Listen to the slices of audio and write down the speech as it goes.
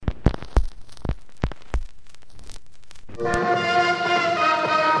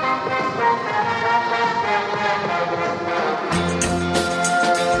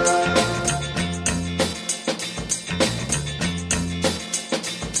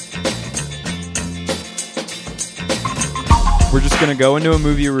We're just going to go into a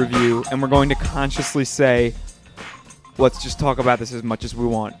movie review, and we're going to consciously say, let's just talk about this as much as we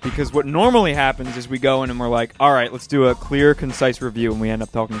want. Because what normally happens is we go in and we're like, all right, let's do a clear, concise review, and we end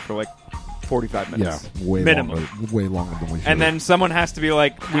up talking for like 45 minutes. Yeah, way minimum. longer than we should. And then someone has to be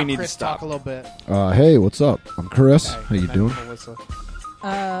like, we need Chris, to stop. talk a little bit. Hey, what's up? I'm Chris. Hey, How you Ben, doing? Melissa.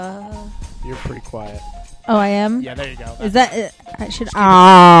 You're pretty quiet. Oh, I am? Yeah, there you go. Is that... I should...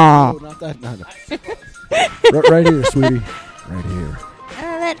 Oh, not that. No. right here, sweetie. Right here.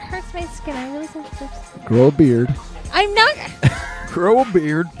 that hurts my skin. I'm really sensitive. Grow a beard. I'm not... Grow a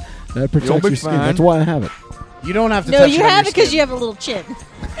beard. That protects You'll be your skin. fine. That's why I have it. You don't have to No, touch you it on have your it because skin. you have a little chin.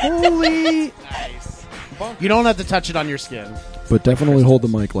 Holy. Nice. You don't have to touch it on your skin. But definitely hold the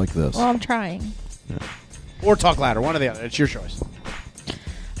mic like this. Well, I'm trying. Or talk louder. One or the other. It's your choice.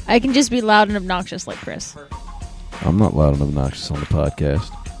 I can just be loud and obnoxious like Chris. I'm not loud and obnoxious on the podcast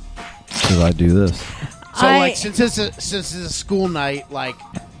because I do this. So, like, since it's a school night, like,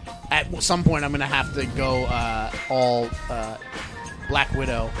 at some point I'm going to have to go all Black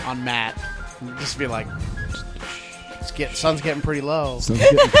Widow on Matt. And just be like, sun's getting pretty low. Sun's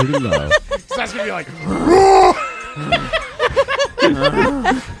getting pretty low. So that's going to be like,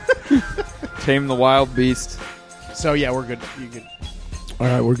 Tame the wild beast. so yeah, we're good. You good. All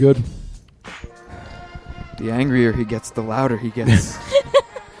right, we're good. The angrier he gets, the louder he gets.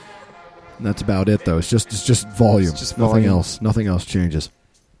 And that's about it, though. It's just volume. It's just Nothing volume. else. Nothing else changes.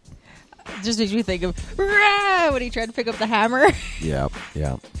 It just makes me think of "Rah!" when he tried to pick up the hammer. Yeah.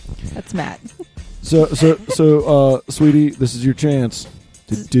 That's Matt. So, sweetie, this is your chance.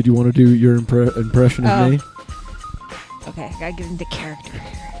 Did you want to do your impression of me? Okay, I gotta get into character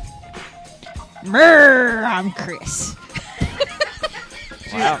here. Murr, I'm Chris.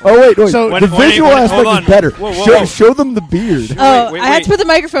 Wow. Oh wait. So- the When- visual hold aspect on. is better. Whoa. Show them the beard. Oh, wait, I had to put the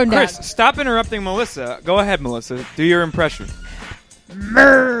microphone down. Chris, stop interrupting Melissa. Go ahead, Melissa. Do your impression.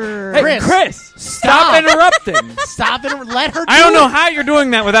 Murr. Hey, Chris, stop interrupting. Stop it. Let her do I don't know it. how you're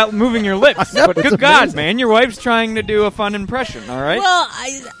doing that without moving your lips. know, But it's good God, amazing. man, your wife's trying to do a fun impression, all right? Well,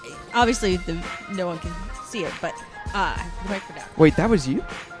 obviously no one can see it, but I have the microphone down. Wait, that was you?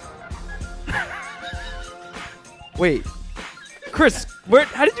 Wait. Chris,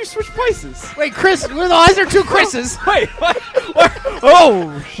 how did you switch places? Wait, Chris. Why is there two Chris's? Wait, what?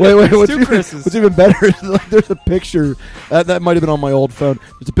 Oh, shit. Wait. There's two Chris's. What's even better is like, there's a picture that might have been on my old phone.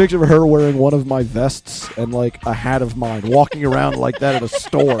 There's a picture of her wearing one of my vests and like a hat of mine, walking around like that at a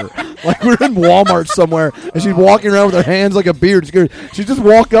store. Like we're in Walmart somewhere, and she's walking around with her hands like a beard. She just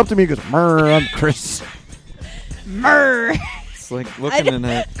walked up to me and goes, "Murr, I'm Chris." Murr. It's like looking in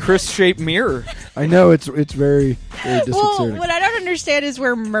a Chris-shaped mirror. I know it's very Well, disconcerting. what I don't understand is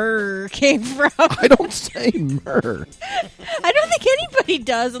where murr came from. I don't say murr. I don't think anybody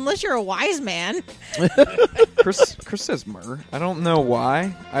does unless you're a wise man. Chris says myrrh. I don't know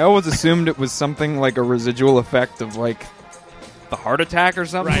why. I always assumed it was something like a residual effect of like the heart attack or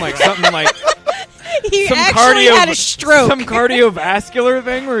something. Right, like right. something like He some actually had a stroke. Some cardiovascular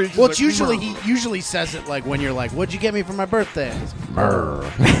thing where he's just Well, like, it's usually "Myrrh." he usually says it like when you're like, "What'd you get me for my birthday?" It's Murr.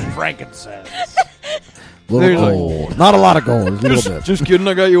 frankincense. Little There's like- gold. Not a lot of gold. A little bit. Just kidding,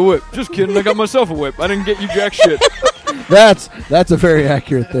 I got you a whip. Just kidding, I got myself a whip. I didn't get you jack shit. That's a very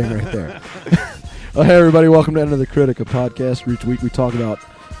accurate thing right there. Well, hey, everybody. Welcome to Enter the Critic, a podcast where each week we talk about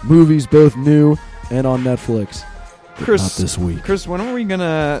movies, both new and on Netflix. But Chris, not this week. Chris, when are we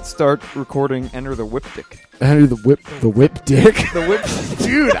gonna start recording Enter the Whip Dick? Henry the whip dick. The whip.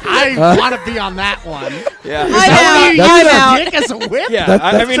 Dude, I want to be on that one. Yeah. I'm You out. use I'm a out. dick as a whip? Yeah. That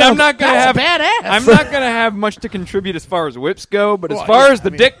I mean, I'm not gonna have. That's badass. I'm not gonna have much to contribute as far as whips go, but as Well, far yeah, as the I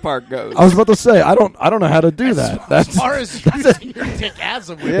mean- dick part goes, I was about to say I don't know how to do that. As That's far as using your dick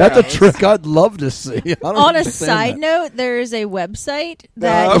as a whip. that's a goes. trick I'd love to see. I don't On a understand side that. note, there is a website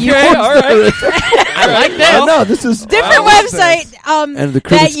that okay, you all right. I like Oh, that. no, this is different Wow. website and the that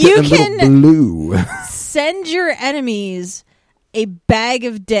critics you get a can little blue. send your enemies a bag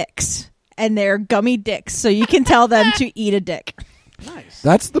of dicks, and they're gummy dicks, so you can tell them to eat a dick. Nice.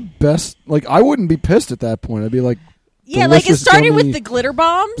 That's the best. Like I wouldn't be pissed at that point. I'd be like, Yeah, like it delicious started gummy- with the glitter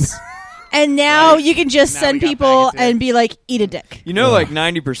bombs, and now you can just Now send we got people bag of dick. and be like, eat a dick. You know, like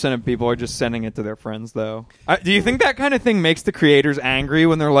 90% of people are just sending it to their friends, though. Do you think that kind of thing makes the creators angry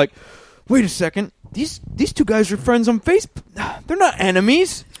when they're like, "Wait a second, these two guys are friends on Facebook. They're not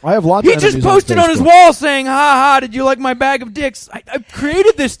enemies." I have lots. He of just enemies posted on his Facebook. wall saying, "Ha ha! Did you like my bag of dicks?" I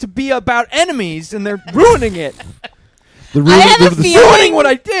created this to be about enemies, and they're ruining it. I have a feeling Ruining what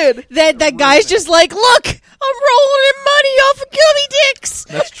I did. that guy's just like, look, I'm rolling in money off of gummy dicks.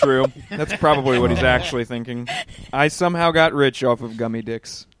 That's true. That's probably what he's actually thinking. I somehow got rich off of gummy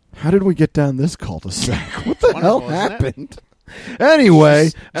dicks. How did we get down this cul-de-sac? What the hell Wonderful, isn't it? happened? Anyway,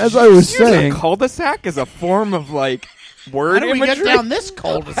 as I was Use saying, a cul-de-sac as a form of like word How do we imagery. get down this How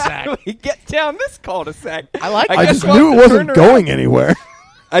cul-de-sac? do we get down this cul-de-sac? I like I guess just we'll knew have it to wasn't turn going around. anywhere.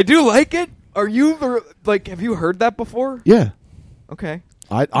 I do like it. Are you like? Have you heard that before? Yeah, Okay.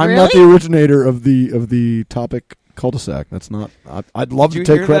 I'm not the originator of the topic cul-de-sac. That's not. I'd love Did you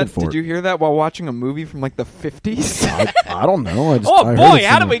to take hear credit that? for Did it. you hear that while watching a movie from like the 50s? I don't know. Oh I heard boy, it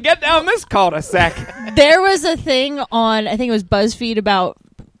how do somewhere. we get down this cul-de-sac? There was a thing on, I think it was BuzzFeed, about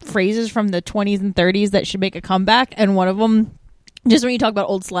phrases from the 20s and 30s that should make a comeback, and one of them, just when you talk about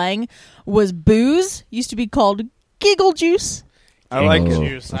old slang, was booze used to be called giggle juice. I like Oh. it.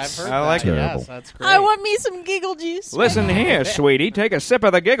 Juice. I've heard I like that. it. Yes, that's great. I want me some giggle juice. Listen here, sweetie. Take a sip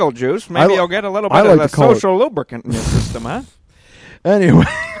of the giggle juice. Maybe li- you'll get a little I bit like of to the call it- social lubricant in your system, huh? Anyway,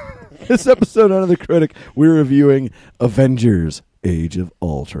 this episode Under the Critic, we're reviewing Avengers: Age of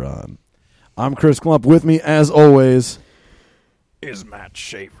Ultron. I'm Chris Klump. With me, as always, Is Matt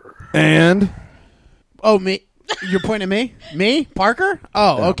Schaefer. and Oh, me. You're pointing at me? Me? Parker?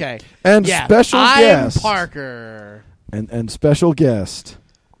 Oh, Yeah. okay. And yeah, special I'm guest. Parker. and special guest.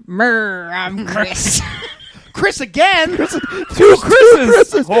 I'm Chris. Chris again? Two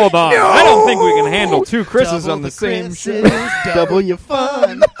Chris's. Hold on. No! I don't think we can handle two Chris's Double on the same Chris's, show. double your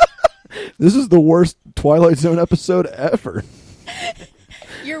fun. This is the worst Twilight Zone episode ever.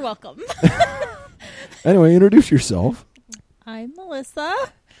 You're welcome. Anyway, introduce yourself. I'm Melissa.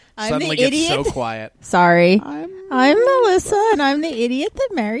 I'm Suddenly the gets idiot. so quiet. Sorry. I'm Melissa, and I'm the idiot that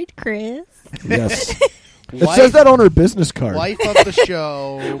married Chris. Yes. It Wife- says that on her business card. wife of the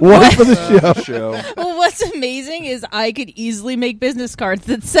show. Wife of the show. Show. Well, what's amazing is I could easily make business cards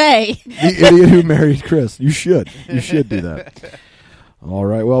that say, The idiot who married Chris. You should. You should do that. All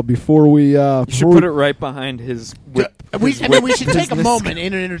right. Well, before we You should put it right behind his whip. We his take a business moment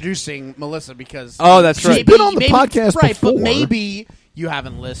in introducing Melissa because Oh, that's right. She's been on the podcast right, before. but maybe you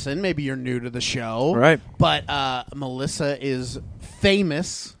haven't listened. Maybe you're new to the show, Right. But Melissa is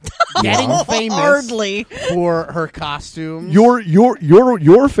famous, getting famous hardly. for her costume. Your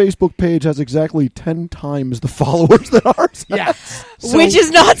Facebook page has exactly 10 times the followers that ours. Yeah, so Which is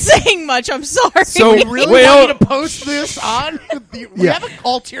not saying much. I'm sorry. So- we really Well- want you to post this on. We Yeah. have an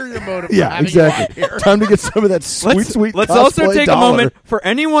ulterior motive. For Yeah, having exactly. You on here. Time to get some of that sweet Let's also cosplay take dollar. a moment for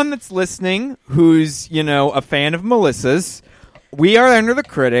anyone that's listening who's, a fan of Melissa's. We are Under the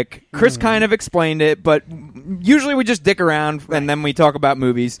Critic. Chris kind of explained it, but usually we just dick around and then we talk about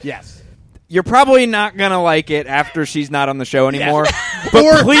movies. Yes. You're probably not going to like it after she's not on the show anymore. Yes.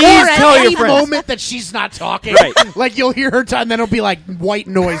 But please at tell any your friends. moment that she's not talking. Right. Like you'll hear her time, then it'll be like white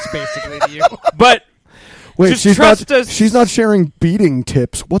noise basically to you. But Wait, Just she's trust not. us. She's not sharing beating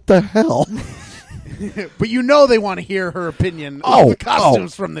tips. What the hell? But you know they want to hear her opinion Oh, on the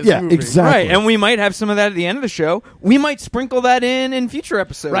costumes from this yeah, movie. exactly. right, and we might have some of that at the end of the show. We might sprinkle that in future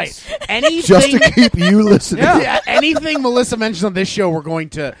episodes. Right. Anything, Just to keep you listening. yeah, anything Melissa mentions on this show, we're going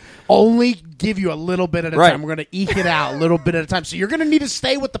to only give you a little bit at a Right. time. We're going to eke it out a little bit at a time. So you're going to need to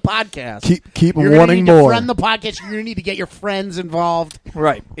stay with the podcast. Keep You're gonna wanting need more. to friend the podcast. You're going to need to get your friends involved.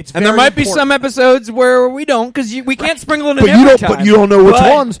 Right. It's and there very might be important. some episodes where we don't because we can't sprinkle it in But every you don't. time. But you don't know which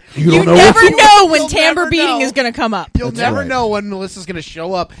But- ones. You You don't know never which ones. know when You'll timbre never beating know. is going to come up. You'll That's never right. know when Melissa's going to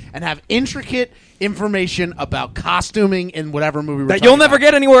show up and have intricate information about costuming in whatever movie we're That talking you'll never about.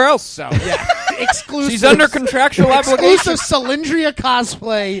 get anywhere else. So, yeah. Exclusive. She's under contractual obligation. Exclusive Cylindria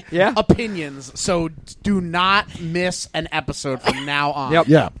cosplay Yeah. opinions. So do not miss an episode from now on. Yep.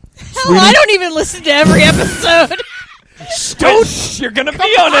 Yeah. Hell, I don't even listen to every episode. You're gonna be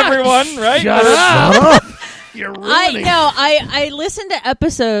on everyone, right? Shut up. Shut up. You're I ruining know. I listen to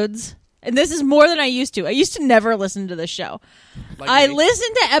episodes, and this is more than I used to. I used to never listen to the show. Like I me. listen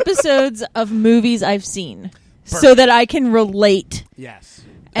to episodes of movies I've seen so that I can relate. Yes.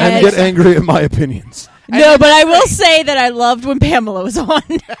 And get angry at my opinions. No, but I will say that I loved when Pamela was on.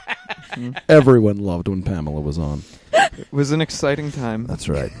 Everyone loved when Pamela was on. It was an exciting time. That's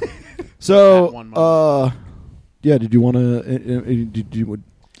right. That So, one moment. yeah. Did you want to? Did you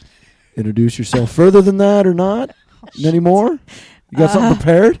introduce yourself further than that, or not? Any more? You got something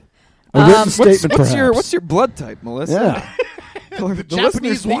prepared? A written statement, perhaps. What's your blood type, Melissa? Yeah. The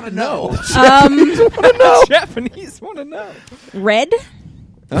Japanese want to know. Japanese want to know. Red?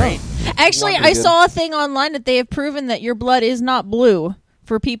 Great. Actually, I saw a thing online that they have proven that your blood is not blue.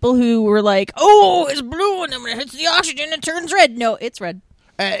 For people who were like, oh, it's blue, and then when it hits the oxygen, it turns red. No, it's red.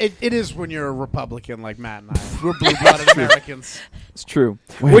 It is when you're a Republican like Matt and I. We're blue-blooded Americans. It's true.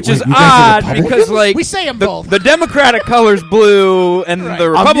 Wait, Which wait, is you guys are odd because, like, We say 'em the, both. the Democratic color's blue and Right. the I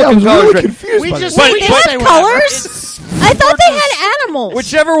Republican was color's really red. confused We by just- this. But- They but- had colors. I thought they had animals.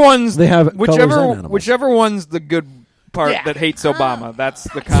 Whichever one's They have colors and animals. whichever one's the good part Yeah. that hates Obama. That's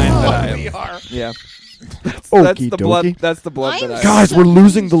the kind that I we am. are. Yeah. That's Okey the blood. dokey. That's the blood I'm that I. Guys, we're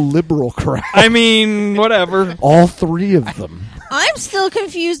losing the liberal crowd. I mean, whatever. All three of them. I'm still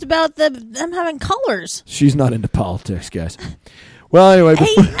confused about them having colors. She's not into politics, guys. Well, anyway, Hey,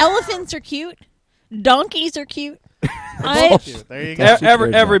 before, elephants are cute. Donkeys are cute. I There you go. That's a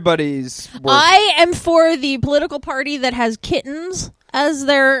great Everybody's. Work. I am for the political party that has kittens as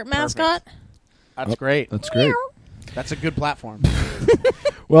their mascot. That's great. that's great. That's a good platform.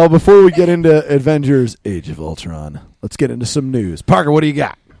 Well, before we get into Avengers: Age of Ultron, let's get into some news. Parker, what do you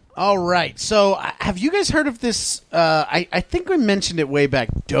got? All right. So, have you guys heard of this? I think we mentioned it way back.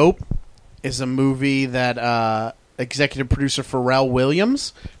 Dope is a movie that executive producer Pharrell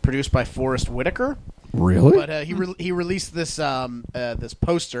Williams produced by Forrest Whitaker. Really? But he released this this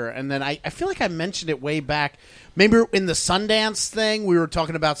poster, and then I feel like I mentioned it way back. Maybe in the Sundance thing, we were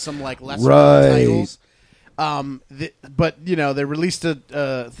talking about some like lesser Right. titles. But you know, they released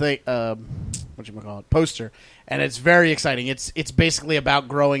a thing, poster, and it's very exciting. It's basically about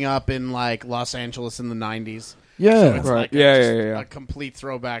growing up in like Los Angeles in the '90s. Yeah. So it's Right. like Yeah. a complete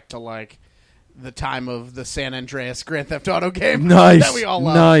throwback to like the time of the San Andreas Grand Theft Auto game Nice. that we all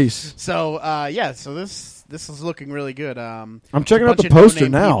love. Nice. So so this is looking really good. I'm checking out bunch the of poster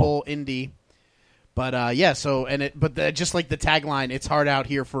no-name now. people, indie. But just like the tagline, it's hard out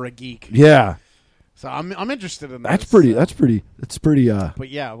here for a geek. Yeah. So I'm interested in That's this. pretty. That's pretty. But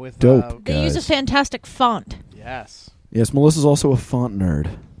yeah, with Dope. They use a Guys. fantastic font. yes. Yes, Melissa's also a font nerd.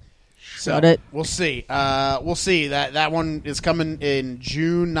 So Got it. we'll see. We'll see. That one is coming in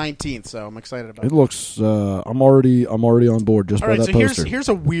June 19th. So I'm excited about It it. looks. I'm already on board just All by right. that So poster. here's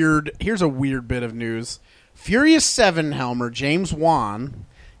a weird bit of news. Furious 7 helmer James Wan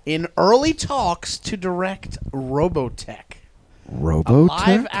in early talks to direct Robotech. Robotech.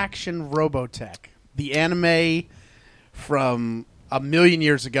 Live action Robotech. The anime from a million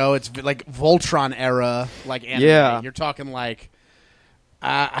years ago. It's like Voltron era, like anime. Yeah. You're talking like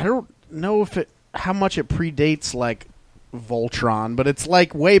I don't know how much it predates like Voltron, but it's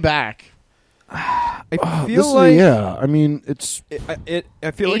like way back. I This feel is- like yeah. I mean, it's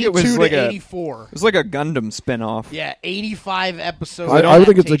I feel like 82 it was like to a 84. it was like a Gundam spinoff. Yeah, 85 episodes. I would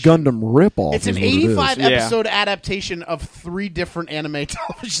think it's a adaptation. Gundam ripoff. It's an is what it is. 85 Yeah. episode adaptation of 3 different anime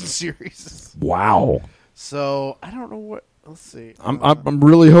television series. Wow. So I don't know what. Let's see. I'm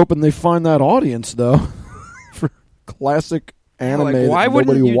really hoping they find that audience though for classic anime Like, that why nobody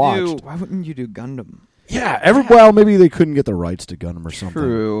wouldn't you watched. do? Why wouldn't you do Gundam? Yeah, well, maybe they couldn't get the rights to Gundam or something.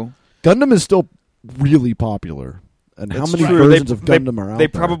 True. Gundam is still really popular. And how It's many true. versions of Gundam are out They there?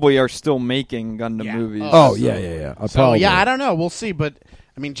 probably are still making Gundam Yeah. movies. Oh, So- yeah. So Probably. yeah, I don't know. We'll see. But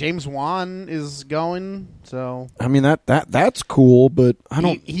I mean, James Wan is going. So I mean that's cool, but I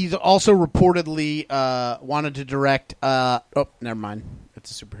don't. He's also reportedly wanted to direct. Never mind.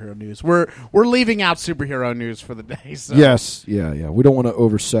 It's a superhero news. We're leaving out superhero news for the day. So. Yes, yeah. We don't want to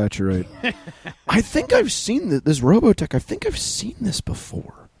oversaturate. I think I've seen this Robotech. I think I've seen this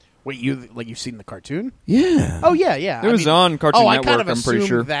before. Wait, you've seen the cartoon? Yeah. Oh yeah. It was on Cartoon I Network, kind of I'm pretty assumed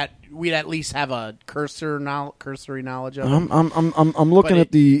sure. that we'd at least have a cursory knowledge of it. I'm looking But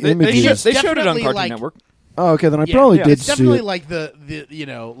at the They, images. they showed it on definitely Cartoon like- Network. Oh, okay. Then I Yeah, probably yeah. did It's see definitely it. like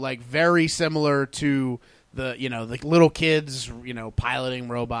the like very similar to the like little kids piloting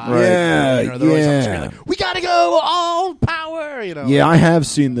robots. Right. Yeah, they're always on the screen yeah. like, we gotta go all power. Yeah, I have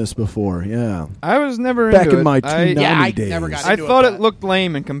seen this before. Yeah. I was never Back into in it. my I, teen Yeah, I days. never got I into thought it, it but- looked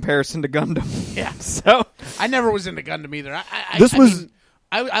lame in comparison to Gundam. Yeah. So I never was into Gundam either.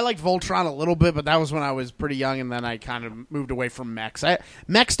 I liked Voltron a little bit, but that was when I was pretty young, and then I kind of moved away from mechs.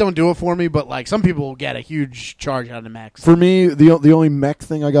 Mechs don't do it for me, but like some people get a huge charge out of mechs. For me, the only mech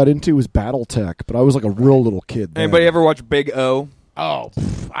thing I got into was BattleTech, but I was like a real little kid. Then. anybody ever watch Big O?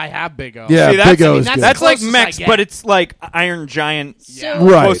 I have Big O. Yeah, See, that's- Big O I mean, is that's good. That's like closest I mechs, get. but it's like Iron Giant. So-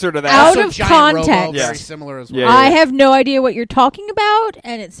 Right. Closer to that. Out Also of Giant Robo, context. very Yeah. similar as well. Yeah. I have no idea what you're talking about,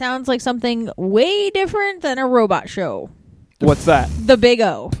 and it sounds like something way different than a robot show. What's that? The Big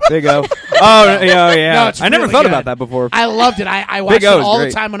O. Big O. Oh yeah. No, it's I never really thought good. about that before. I loved it. I watched Big it O is all the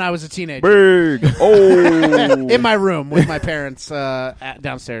great. time when I was a teenager. Big O. In my room with my parents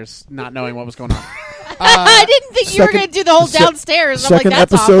downstairs, not knowing what was going on. I didn't think you were second- going to do the whole se- downstairs. I'm like, Second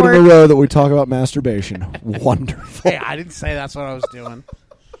that's episode awkward. in a row that we talk about masturbation. Wonderful. Hey, I didn't say that's what I was doing.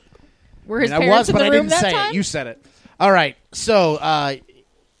 Were his I mean, I parents was, in but the I room didn't that say time? it. You said it. All right. So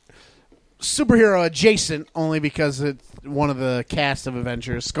superhero adjacent, only because it's one of the cast of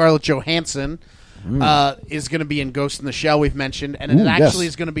Avengers. Scarlett Johansson is going to be in Ghost in the Shell. We've mentioned, and it actually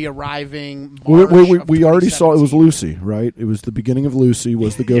is going to be arriving. We already saw it was Lucy, right? It was the beginning of Lucy.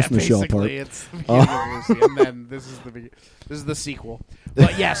 Was the Ghost in the Shell part? It's the beginning of Lucy, and then this is the sequel.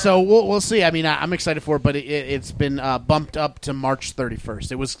 But yeah, so we'll see. I mean, I'm excited for it, but it's been bumped up to March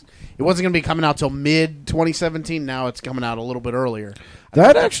 31st. It wasn't going to be coming out till mid 2017. Now it's coming out a little bit earlier.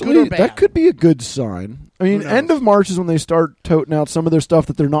 That could be a good sign. I mean, end of March is when they start toting out some of their stuff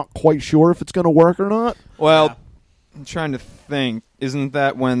that they're not quite sure if it's going to work or not. Well, I'm trying to think. Isn't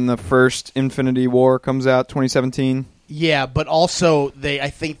that when the first Infinity War comes out, 2017? Yeah, but also I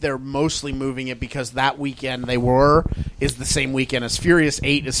think they're mostly moving it because that weekend is the same weekend as Furious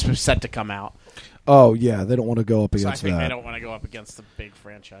 8 is set to come out. Oh yeah, they don't want to go up against I think that. they don't want to go up against the big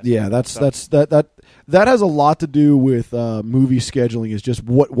franchise. Yeah, that has a lot to do with movie scheduling. Is just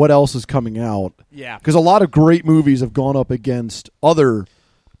what else is coming out. Yeah, because a lot of great movies have gone up against other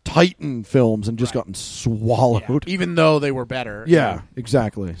Titan films and just gotten swallowed, even though they were better. Yeah,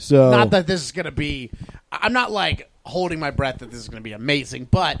 exactly. So not that this is going to be. I'm not like holding my breath that this is going to be amazing,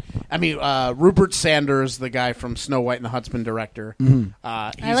 but I mean, Rupert Sanders, the guy from Snow White and the Huntsman director, he's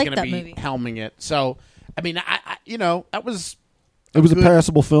going to be helming it. So, I mean, that was it was a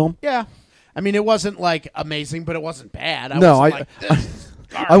passable film. Yeah, I mean, it wasn't like amazing, but it wasn't bad.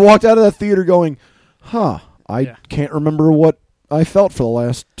 I walked out of that theater going, I can't remember what I felt for the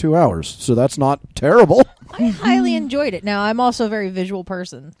last 2 hours, so that's not terrible. I highly enjoyed it. Now, I'm also a very visual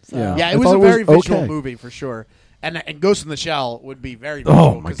person. So. Yeah, it was a very visual movie for sure. And Ghost in the Shell would be very visual.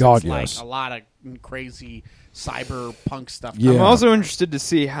 Oh, my God, it's yes. like a lot of crazy cyberpunk stuff. Yeah. I'm also interested to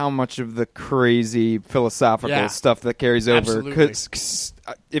see how much of the crazy philosophical stuff that carries over. Because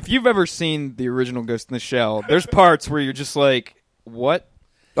if you've ever seen the original Ghost in the Shell, there's parts where you're just like, what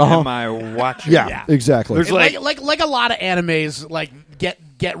am I watching? Yeah, exactly. There's like a lot of animes like get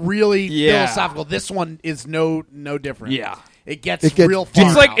really philosophical. This one is no different. Yeah. It gets real far.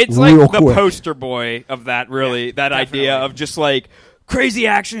 It's like the poster boy of that, really. That idea of just like crazy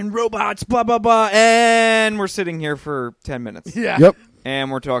action, robots, blah, blah, blah. And we're sitting here for 10 minutes. Yeah. Yep.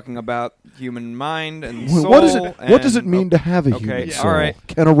 And we're talking about human mind and soul. What does it mean to have a human soul? All right.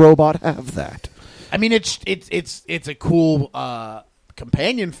 Can a robot have that? I mean, it's a cool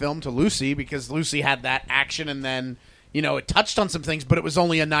companion film to Lucy because Lucy had that action and then, it touched on some things, but it was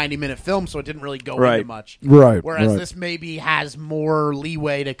only a 90-minute film, so it didn't really go into much. Right. Whereas this maybe has more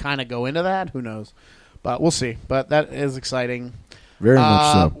leeway to kind of go into that. Who knows? But we'll see. But that is exciting. Very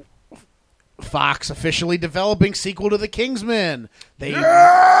much so. Fox officially developing sequel to The Kingsman. There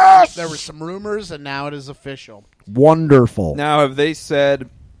were some rumors, and now it is official. Wonderful. Now, have they said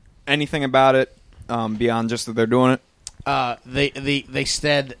anything about it beyond just that they're doing it? They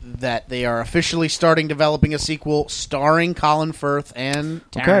said that they are officially starting developing a sequel starring Colin Firth and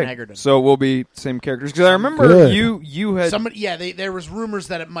Taron Egerton. So we'll be same characters because I remember you had somebody. Yeah, there was rumors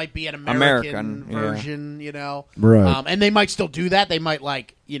that it might be an American version. Right? And they might still do that. They might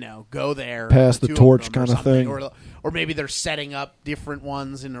go there, pass the torch kind of thing, or maybe they're setting up different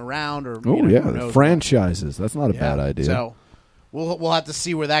ones in around. Or franchises. That's not a bad idea. So. We'll have to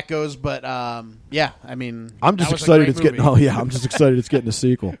see where that goes, but I mean, I'm just excited it's getting. Oh yeah, I'm just excited it's getting a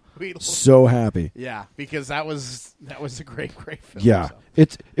sequel. So happy. Yeah, because that was a great film. Yeah,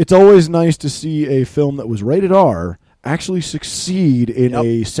 so. It's always nice to see a film that was rated R actually succeed in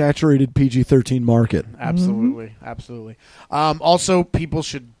a saturated PG-13 market. Absolutely. Also, people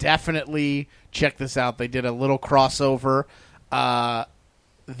should definitely check this out. They did a little crossover.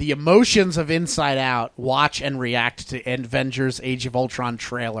 The emotions of Inside Out, watch and react to Avengers Age of Ultron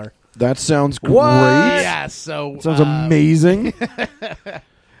trailer. That sounds great. Yeah, so... Sounds amazing.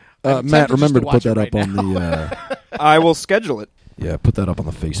 Matt, remember to put that up on the... I will schedule it. Yeah, put that up on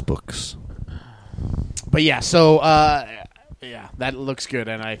the Facebooks. But yeah, so... that looks good,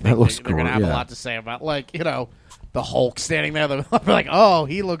 and I think they're going to have a lot to say about, the Hulk standing there. They're like, oh,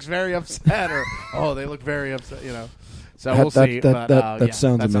 he looks very upset, or, oh, they look very upset, So we'll see. That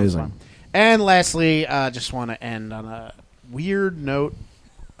sounds amazing. Fun. And lastly, just want to end on a weird note.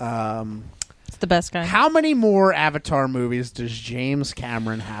 It's the best kind. How many more Avatar movies does James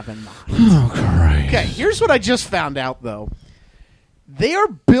Cameron have in mind? Oh, Christ. Okay, here's what I just found out, though. They are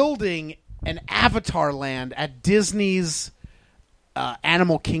building an Avatar land at Disney's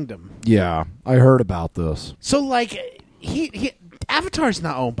Animal Kingdom. Yeah, I heard about this. So, Avatar's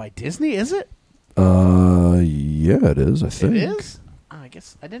not owned by Disney, is it? Yeah, it is. I think it is. I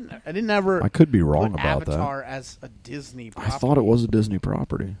guess I didn't ever. I could be wrong about Avatar that. as a Disney property. I thought it was a Disney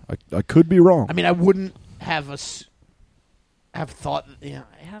property. I could be wrong. I mean, I wouldn't have have thought. Yeah,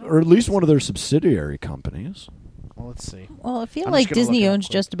 I don't or at least one of their subsidiary companies. Well, let's see. Well, I feel I'm like just gonna Disney look it up owns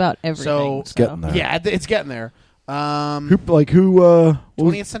quick. just about everything. So- It's getting there. Yeah, it's getting there. Who? What was-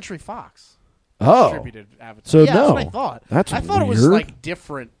 20th Century Fox Oh, distributed Avatar. So yeah, no. that's what I thought. That's I thought it was weird. like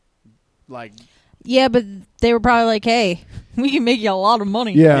different. Like Yeah, but they were probably like, "Hey, we can make you a lot of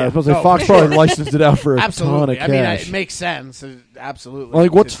money." yeah. Yeah. I was supposed to say Oh, Fox for sure. probably licensed it out for a ton of absolutely. cash. I mean, it makes sense. Absolutely.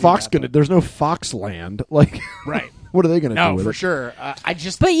 like, what's to do Fox that, gonna? but- There's no Foxland. Like, Right. what are they gonna do No, with for it? sure. I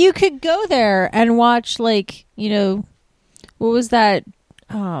just. But you could go there and watch, like, what was that?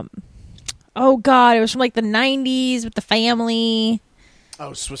 Oh God, it was from like the '90s with the family.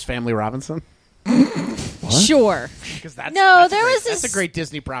 Oh, Swiss Family Robinson. What? Sure. Because that's No, that's there a great, was that's this- a great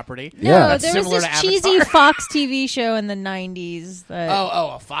Disney property. No, Yeah. That's there was similar this to cheesy Avatar. Fox TV show in the '90s. That,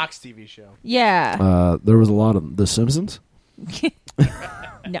 Oh, a Fox TV show. yeah, There was a lot of The Simpsons.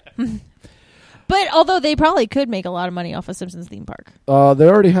 no. But although they probably could make a lot of money off of Simpsons theme park. They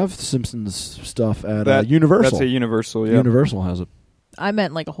already have Simpsons stuff at Universal. That's a Universal. Yeah. Universal has it. I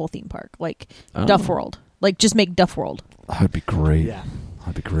meant like a whole theme park, like Oh. Duff World. Like just make Duff World. That'd be great. Yeah.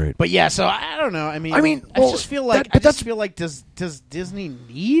 That'd be great. But yeah, so I don't know. I mean, well, just feel like does Disney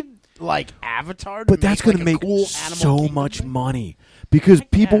need like Avatar? To But that's going going to make cool so Animal much Kingdom? money because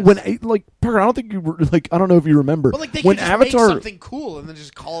people guess. when Parker, I don't think you were like I don't know if you remember But like they when could just Avatar. make something cool and then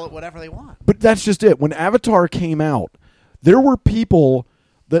just call it whatever they want. But that's just it. When Avatar came out, there were people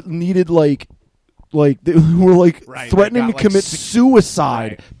that needed who were like Right, threatening they to got, commit Right.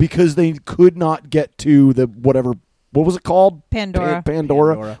 suicide because they could not get to the whatever. What was it called? Pandora.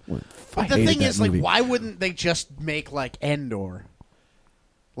 Pandora. Well, I But the hated thing that is, movie. like, why wouldn't they just make like Endor,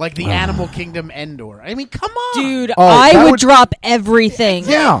 like the Animal Kingdom Endor? I mean, come on, Dude, Oh, I that would would- drop everything.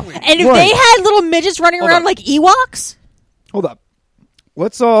 Yeah. And if Right. they had little midgets running Hold around up. like Ewoks, Hold up.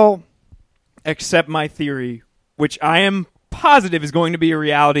 Let's all accept my theory, which I am positive is going to be a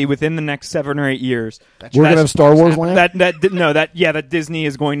reality within the next 7 or 8 years. We're gonna have Star Wars Land. That Disney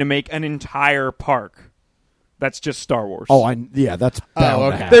is going to make an entire park. That's just Star Wars. That's bound to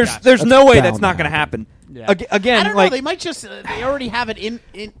okay. happen. there's Gotcha. there's no way bound that's to not going to happen. happen. Yeah. Again, I don't like know. They might just they already have it in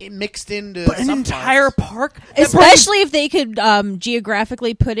mixed into but an some entire parts. park, especially if they could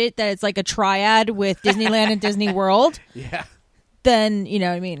geographically put it that it's like a triad with Disneyland and Disney World, Yeah, then you know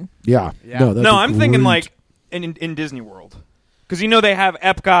what I mean. Yeah. Yeah. No, that'd No, be I'm thinking great. like in Disney World. Because they have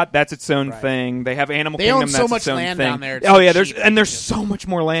Epcot, that's its own Right. thing. They have Animal They Kingdom, own so that's much its own land thing. down there, it's Oh so yeah, cheap. there's so much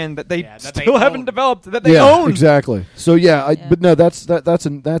more land that they that they still haven't own. developed that they yeah, own. exactly. So yeah, Yeah. but no, that's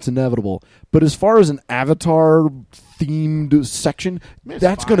inevitable. But as far as an Avatar themed section, It's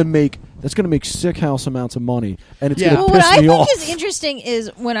that's fine. gonna make sick house amounts of money, and it's Yeah. gonna Well, what piss I me think off. is interesting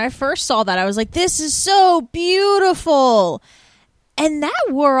is when I first saw that, I was like, "This is so beautiful," and that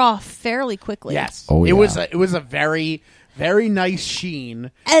wore off fairly quickly. yes. Oh, it was yeah. a very very nice sheen,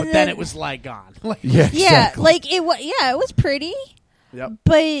 And but then then- it was like gone. Like, Yeah, yeah, exactly. like it was. Yeah, it was pretty. yep.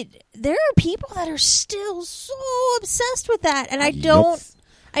 But there are people that are still so obsessed with that, and I Yep.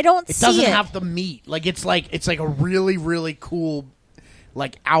 don't It see doesn't it. have the meat. Like it's like a really really cool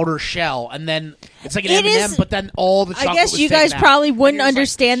like outer shell, and then it's like an It M&M, is- but then all the I chocolate guess was you taken guys out. probably And wouldn't you're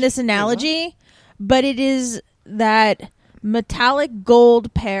just like, understand this analogy, but it is that metallic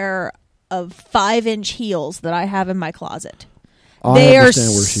gold pair of 5-inch heels that I have in my closet. I They are understand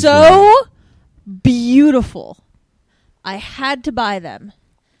where she's so going. beautiful. I had to buy them.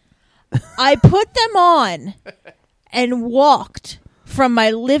 I put them on and walked from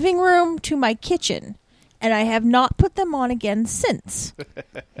my living room to my kitchen, and I have not put them on again since.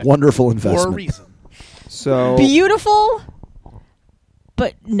 Wonderful for a investment. reason. So Beautiful,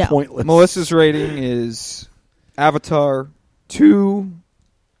 but no. Pointless. Melissa's rating is Avatar 2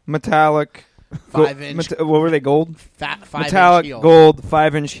 metallic 5-inch. what were they, gold? Fat 5-inch Metallic heel. gold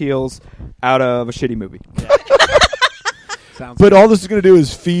 5-inch heels out of a shitty movie. Sounds But all this is going to do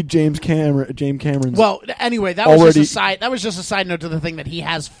is feed James Cameron's. well, anyway, that was Already- just a side. That was just a side note to the thing that he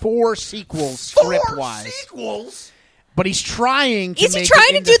has 4 sequels script wise. sequels. But he's trying. To Is he make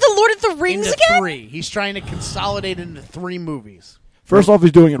trying it to do the Lord of the Rings into again? 3. He's trying to consolidate it into 3 movies. First off,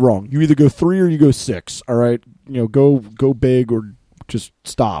 he's doing it wrong. You either go 3 or you go 6. All right, go big or just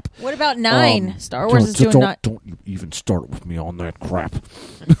stop. What about 9? Star Wars Don't- is doing don't, 9. Don't you even start with me on that crap.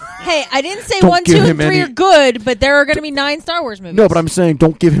 Hey, I didn't say Don't 1, 2, give and him 3 any- are good, but there are going to be 9 Star Wars movies. No, but I'm saying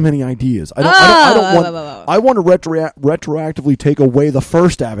don't give him any ideas. I want to retroactively take away the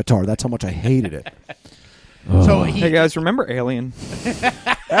first Avatar. That's how much I hated it. So he, Hey guys, remember Alien?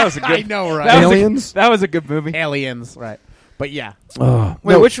 That was a good. I know, right? That was a- Aliens? that was a good movie. Aliens, right? But yeah,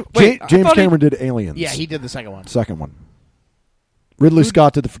 Wait, which- wait, I James thought he- Cameron did Aliens. yeah, he did the second one. second one. Ridley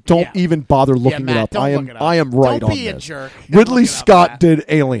Scott did the. Don't Yeah. even bother looking Matt, it up. don't I am. look it up. I am right Don't on be a this. jerk. Ridley Look it up, Scott Matt. did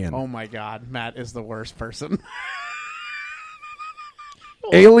Alien. Oh my God, Matt is the worst person.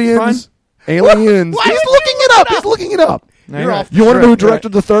 Aliens. Aliens. Why He's would you looking it look up. it He's up? looking it up. No, You're you're off. right. You want to know who Right,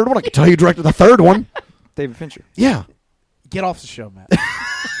 directed the third one? I can tell you who directed the third one. David Fincher. Yeah. Get off the show, Matt.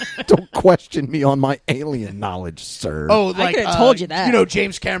 Don't question me on my alien knowledge, sir. Oh, like could've told you that. You know,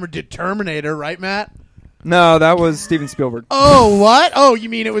 James Cameron did Terminator, right, Matt? No, that was Steven Spielberg. Oh, what? Oh, you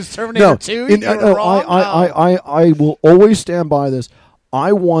mean it was Terminator no. 2? I will always stand by this.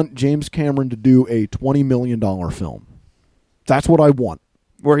 I want James Cameron to do a $20 million film. That's what I want.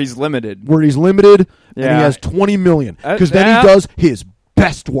 Where he's limited. Where he's limited and Yeah. he has $20 million. Because then yeah. he does his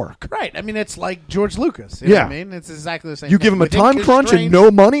best work. Right. I mean, it's like George Lucas. You know Yeah. what I mean? It's exactly the same You thing. give him a Within time crunch and constraints-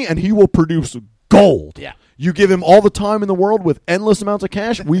 no money, and he will produce gold. Yeah. You give him all the time in the world with endless amounts of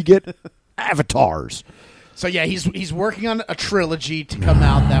cash, we get avatars. So, yeah, he's working on a trilogy to come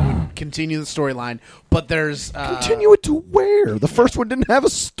out that would continue the storyline. But there's... Continue it to where? The first one didn't have a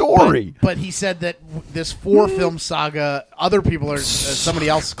story. But he said that this 4-film saga, other people are, somebody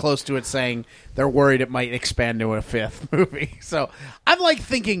else close to it saying they're worried it might expand to a 5th movie. So I'm like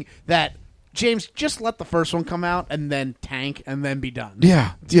thinking that, James, just let the first one come out and then tank and then be done.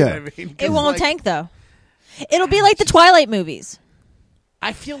 Yeah, Do you know yeah. what I mean? 'Cause, It won't like, tank though. It'll be like the Twilight movies.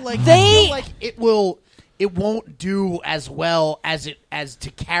 I feel like it won't do as well as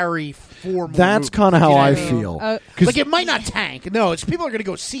to carry 4 more That's movies. kind of You how know what I mean? feel. 'Cause- Like, it might not tank. No, it's people are going to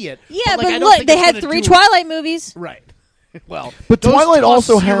go see it. Yeah, like, but I don't look, think they it's had gonna 3 do- Twilight movies. Right. Well, But those Twilight cost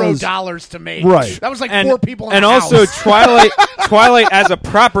also has- $0 to make. Right. That was like And, 4 people in and a also house. Twilight as a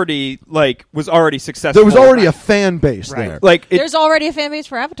property was already successful. There was already a fan base Right. there. like it, There's already a fan base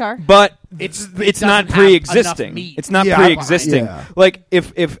for Avatar. but it it's doesn't not have pre-existing. enough meat. It's not Yeah, pre-existing. yeah. Like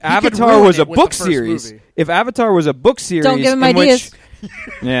if Avatar ruin was a it with book the first series, movie. if Avatar was a book series, Don't give him in ideas. Which,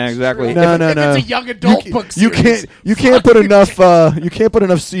 yeah, exactly. No, If- no, if no. it's a young adult book You series. can't put enough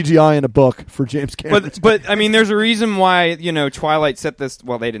CGI in a book for James Cameron. But I mean, there's a reason why Twilight set this.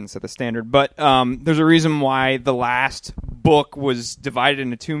 Well, they didn't set the standard, but there's a reason why the last book was divided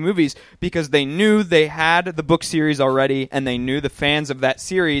into 2 movies, because they knew they had the book series already, and they knew the fans of that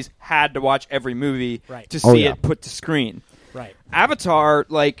series had to watch every movie Right. to Oh, see yeah. it put to screen. Right. Avatar,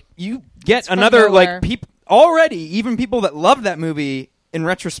 like you get from another nowhere. like people already, even people that love that movie in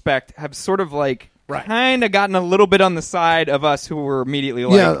retrospect have sort of like Right. kind of gotten a little bit on the side of us who were immediately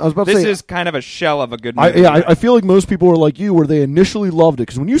like, Yeah, I was about to this say- is kind of a shell of a good movie. I feel like most people were like you, where they initially loved it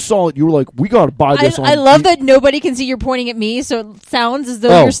because when you saw it, you were like, "We got to buy this." I love that nobody can see you're pointing at me, so it sounds as though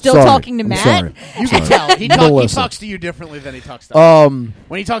Oh, you're still sorry. talking to I'm Matt. sorry. You can tell. He Melissa. talks to you differently than he talks to us.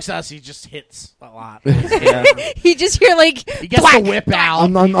 When he talks to us, he just hits a lot. He just hear like He gets the whip out.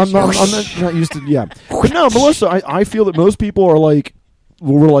 I'm not used to. Yeah, but no, Melissa, I feel that most people are like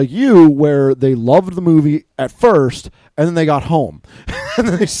were like you, where they loved the movie at first, and then they got home, and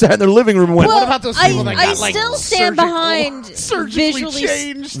then they sat in their living room and went. What Well, about those people that I got like still stand behind surgically visually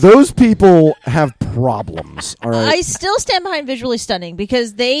changed? Those people have problems. All right. I still stand behind visually stunning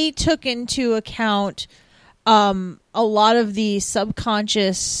because they took into account a lot of the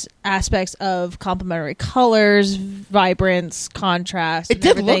subconscious aspects of complementary colors, vibrance, contrast. It and did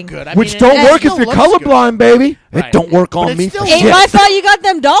everything. look good. I Which mean, don't it work still if you're looks colorblind, baby. Right. It don't work But on it me still for looks- Ain't shit. my fault you got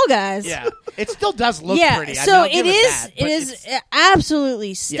them doll guys. good. Yeah, it still does look Yeah, pretty. I so mean, I'll it give is. that, It but is it's-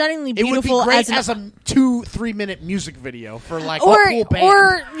 absolutely stunningly It would be beautiful great as, as a 2-3 minute music video for like or a cool band.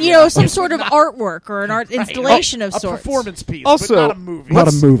 or you know some sort of artwork or an art Right. installation of a sorts. performance piece, Also, but not a movie. Not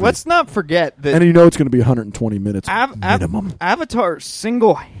a movie. Let's not forget that And you know it's going to be 120 minutes minimum. Avatar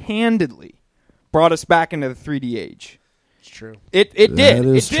single-handedly brought us back into the 3D age. It's true. It That did.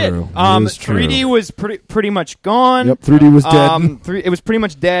 is It did. true. That is true. 3D was pretty much gone. Yep, 3D was dead. It was pretty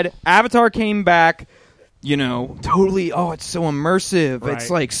much dead. Avatar came back. Totally. Oh, it's so immersive. Right. It's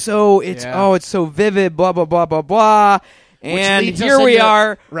like so. It's Yeah. it's so vivid. Blah blah blah blah blah. And leads us here we into-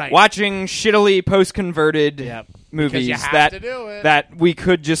 are right. watching shittily post-converted Yep. movies Because you have that to do it. that we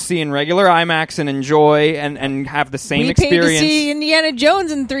could just see in regular IMAX and enjoy and have the same we experience. paid to see Indiana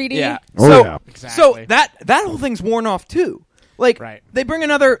Jones in 3D. Yeah. Oh, so, yeah. So Exactly. that whole thing's worn off too. Like Right. they bring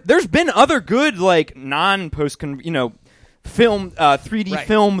another. There's been other good like non-post film 3D Right.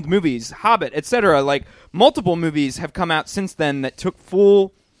 filmed movies, Hobbit, etc. Like multiple movies have come out since then that took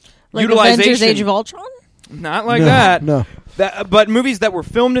full Like utilization. Avengers: Age of Ultron. Not like No, that. no. But movies that were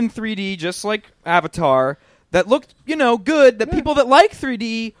filmed in 3D, just like Avatar, that looked good. That people that like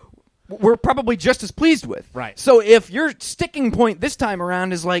 3D were probably just as pleased with. Right. So if your sticking point this time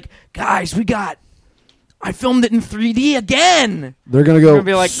around is like, guys, we got I filmed it in 3D again. They're gonna go. They're gonna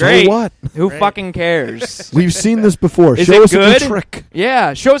be like, so great. what? Who fucking cares? We've seen this before. Is Show it us a good? new trick.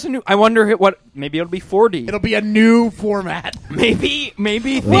 Yeah, show us a new. I wonder what. Maybe it'll be 4D. It'll be a new format. Maybe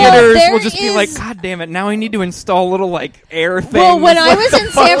Well, theaters there will just be is- like, God damn it! Now I need to install little like air things. Well, when I like was the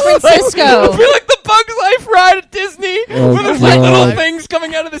in San Bugs Francisco- Life, I feel like the Bugs Life ride at Disney, Oh, where there's like God. little things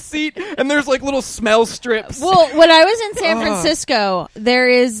coming out of the seat, and there's like little smell strips. Well, when I was in San Ugh. Francisco,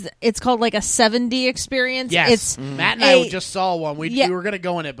 it's called like a 7D experience. Yes, It's Matt and I just saw one. We Yeah. were gonna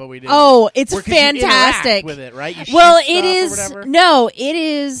go in it, but we didn't. Oh, it's Where- 'cause you interact fantastic. with it, right? You Well, shoot it stuff or is whatever. no, it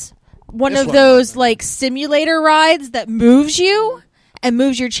is one This of one those wasn't. like simulator rides that moves you and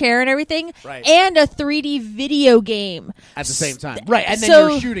moves your chair and everything, Right. and a 3D video game At the same time, right? And then So-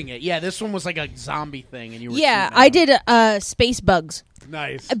 you're shooting it. Yeah, this one was like a zombie thing, and you were. Yeah, shooting I at did Space Bugs. it.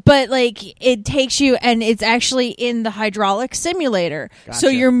 Nice. But like it takes you, and it's actually in the hydraulic simulator. So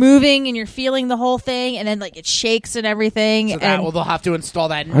Gotcha. you're moving and you're feeling the whole thing, and then like it shakes and everything. So and that, well, they'll have to install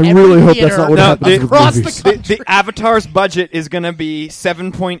that. In I every really hope theater that's not what No, happens it- with across movies. the country. the Avatar's budget is going to be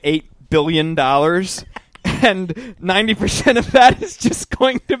 $7.8 billion, and 90% of that is just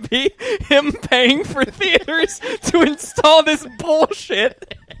going to be him paying for theaters to install this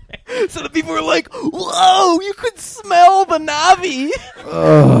bullshit. So the people are like, "Whoa, you could smell the Navi."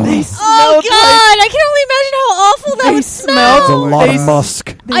 They smelled oh god, I can only imagine how awful that They would smelled It's a smell. lot They of s-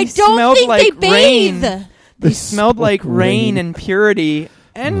 musk. They I don't smelled think like they rain. bathe. They smelled like rain rain. and purity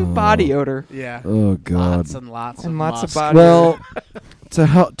and body odor Yeah. Oh God. Lots and lots and of lots of musk. body. Well,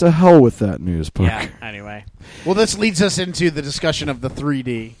 to hell with that news, Puck. Yeah. Anyway, well, this leads us into the discussion of the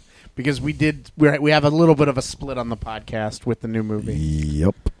 3D because we have a little bit of a split on the podcast with the new movie.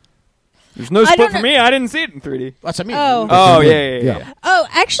 Yep. There's no I split don't for know- me. I didn't see it in 3D. That's what I mean. Oh. Oh Yeah. yeah. Oh,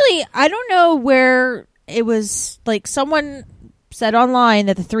 actually, I don't know where it was. Like someone said online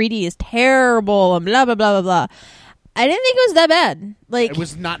that the 3D is terrible and blah blah blah blah blah. I didn't think it was that bad. Like It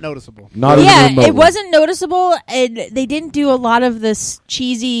was not noticeable. Not even yeah, remotely. it wasn't noticeable, and they didn't do a lot of this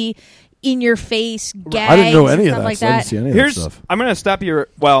cheesy, in your face gags. I didn't know and any of stuff that. like So I didn't that. see any of Here's. that stuff. I'm gonna stop you.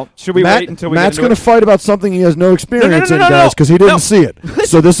 Well, should we wait until we Matt's get into going to fight about something he has no experience no, in, no, guys, because he didn't No. see it.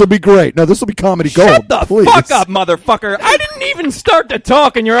 So this will be great. No, this will be comedy gold. Shut the please. fuck up, motherfucker! I didn't even start to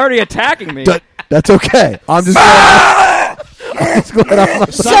talk, and you're already attacking me. That's okay. I'm just glad, I'm just glad I'm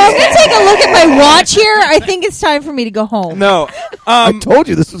not. So I'm gonna take a look at my watch here. I think it's time for me to go home. No, I told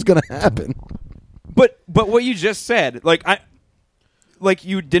you this was going to happen. but what you just said, like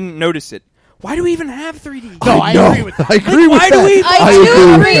you didn't notice it. Why do we even have 3D? No, I know. agree with that. I agree with why do that. we- I agree do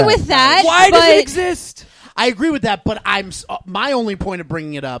with agree that. with that. Why does but it exist? I agree with that, but my only point of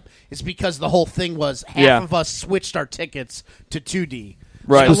bringing it up is because the whole thing was half Yeah. of us switched our tickets to 2D.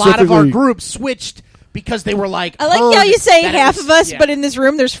 Right. So a lot of our Specifically- groups switched because they were like, I like heard how you say that it half was- of us, yeah. but in this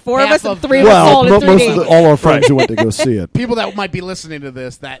room there's four of Half us and of- three of us all Well, in most 3D. of all our friends who went to go see it. people that might be listening to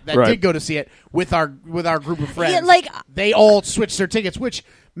this that Right. did go to see it with our group of friends. Yeah, like- they all switched their tickets, which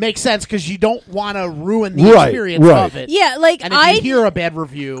makes sense because you don't want to ruin the Right, experience right. of it. Yeah, like And if you hear a bad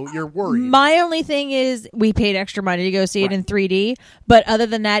review, you're worried. my only thing is we paid extra money to go see it Right. in 3D, but other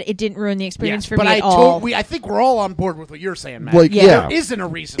than that, it didn't ruin the experience Yes, for but me I at all. I think we're all on board with what you're saying, Matt. Like, Yeah. yeah. There isn't a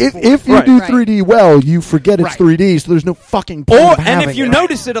reason If, for it. if you Right. do Right. 3D well, you forget it's Right. 3D, so there's no fucking point Or of and having if you it.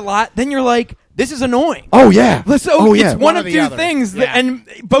 notice it a lot, then you're like, this is annoying. Oh, yeah. So oh, yeah. it's one One or of the two other. things, that, Yeah. and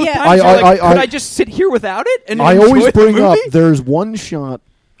both Yeah. times you're like, could I I just sit here without it? And I enjoy always the bring up movie? there's one shot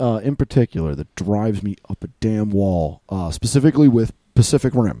in particular that drives me up a damn wall, specifically with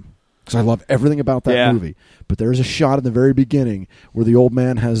Pacific Rim, because I love everything about that Yeah. movie. But there's a shot in the very beginning where the old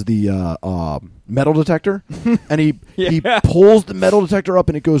man has the metal detector, and he Yeah. pulls the metal detector up,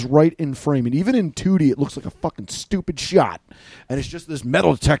 and it goes right in frame. And even in 2D, it looks like a fucking stupid shot, and it's just this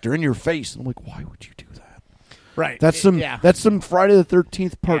metal detector in your face. And I'm like, why would you do that? right. That's some Yeah. that's some Friday the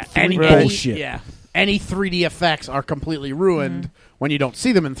 13th Part 3 Any bullshit. Yeah. Any 3D effects are completely ruined when you don't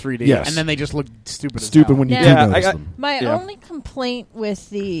see them in 3D, Yes. and then they just look stupid. Stupid as when you Yeah. do Yeah, notice I- them. My Yeah. only complaint with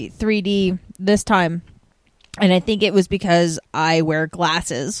the 3D this time, and I think it was because I wear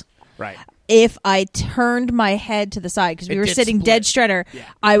glasses. right. If I turned my head to the side, because we It were did sitting split. dead straighter, Yeah.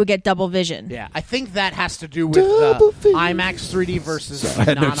 I would get double vision. Yeah, I think that has to do with Double vision. IMAX 3D versus I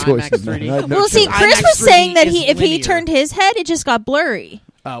had no non-IMAX choice in that. 3D. I had no Well, see, choice. Chris IMAX was 3D saying that is if he linear. turned his head, it just got blurry.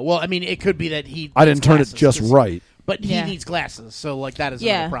 Well, I mean, it could be that he. I needs didn't turn it glasses, just 'cause- right. But he Yeah. needs glasses, so like that is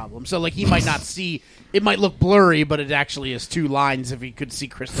Yeah. another problem. So like he might not see. It might look blurry, but it actually is two lines if he could see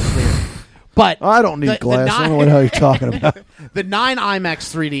crystal clear. But I don't need the glass. I don't know nine- what the hell you're talking about. The 9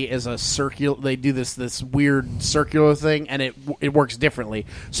 IMAX 3D is a circular. They do this weird circular thing, and it works differently.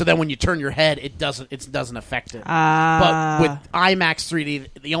 So then when you turn your head, it doesn't affect it. But with IMAX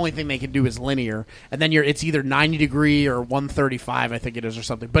 3D, the only thing they can do is linear, and then it's either 90 degree or 135, I think it is, or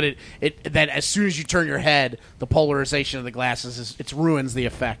something. But then as soon as you turn your head, the polarization of the glasses it ruins the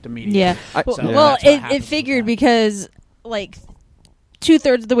effect immediately. Yeah. So Well, that's what it happens figured with that. because like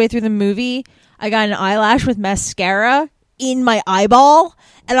 2/3 of the way through the movie, I got an eyelash with mascara in my eyeball,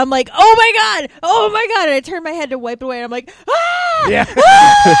 and I'm like, oh my god, and I turned my head to wipe it away, and I'm like, ah! Yeah.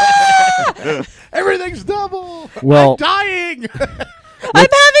 Everything's double. Well- I'm dying. I'm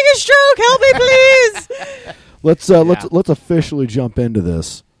having a stroke. Help me, please. Let's officially jump into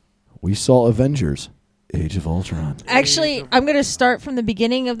this. We saw Avengers: Age of Ultron. Actually, I'm going to start from the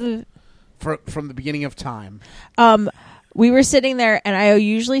beginning of the. From the beginning of time. We were sitting there, and I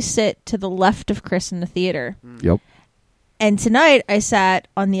usually sit to the left of Chris in the theater. Yep. And tonight, I sat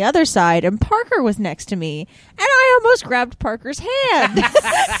on the other side, and Parker was next to me, and I almost grabbed Parker's hand.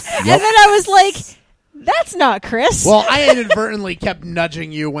 And then I was like, that's not Chris. Well, I inadvertently kept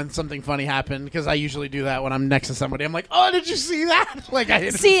nudging you when something funny happened because I usually do that when I'm next to somebody. I'm like, "Oh, did you see that?" Like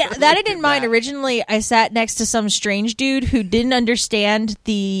See, that I didn't mind. Originally, I sat next to some strange dude who didn't understand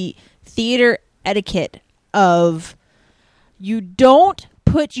the theater etiquette of you don't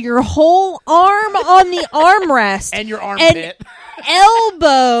put your whole arm on the armrest and your armpit.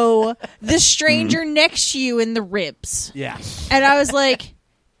 elbow the stranger next to you in the ribs. Yeah, And I was like,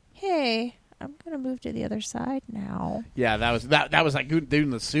 hey, I'm going to move to the other side now. yeah. That was like dude in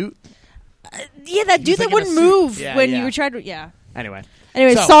the suit. Yeah, that dude was that like in a wouldn't suit. move Yeah, when yeah. you were trying to... Yeah. Anyway,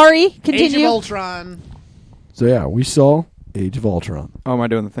 Anyway, So, sorry. Age Continue. of Ultron. So yeah, we saw Age of Ultron. Oh, am I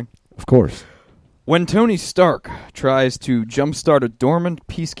doing the thing? Of course. When Tony Stark tries to jumpstart a dormant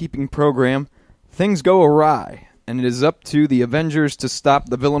peacekeeping program, things go awry, and it is up to the Avengers to stop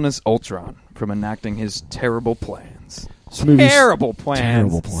the villainous Ultron from enacting his terrible plans. This movie's Terrible plans.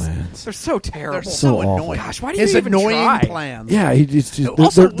 Terrible plans. They're so terrible. They're So so awful. annoying. Gosh, why do His you even annoying try? plans? Yeah, he's just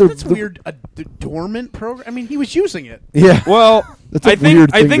Also, they're- that's they're- weird. A dormant program. I mean, he was using it. Yeah. Well, That's a I think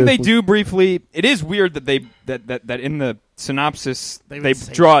weird I thing think to- they do briefly. It is weird that they that in the synopsis They they would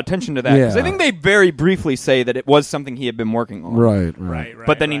say draw attention to that because Yeah. I think they very briefly say that it was something he had been working on. Right.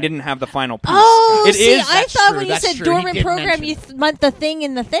 But then he didn't have the final piece. Oh, It see, is- I that's thought true, when you that's said true. He dormant did program, mention you it. meant the thing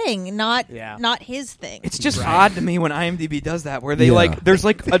in the thing, not his thing. It's just Right. odd to me when IMDb does that, where they Yeah. there's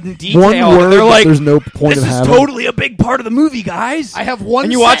like a detail. One and word. they're like, there's no point this of is having. totally a big part of the movie, guys. I have one.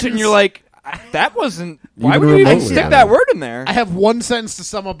 and you watch it and sentence. you're like, that wasn't. Why Even would you even remotely, stick I that don't- word in there? I have one sentence to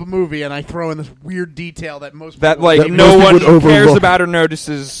sum up a movie, and I throw in this weird detail that most That people like That no most one people would cares overlook. about or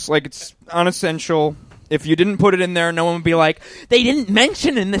notices. Like it's unessential. If you didn't put it in there, no one would be like, they didn't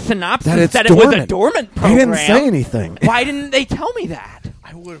mention in the synopsis That it's that it was a dormant. dormant He program. didn't say anything. Why didn't they tell me that?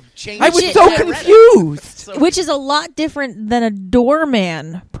 I would have changed. I was it so when I read it. confused. So- Which is a lot different than a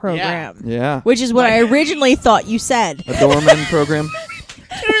doorman program. Yeah, Which is what I originally thought you said. a doorman program.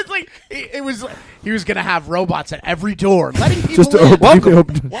 it was like it was. Like, he was gonna have robots at every door, letting people Just to in. open,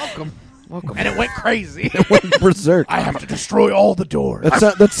 Welcome. Welcome. And it went crazy. went berserk. I have to destroy all the doors.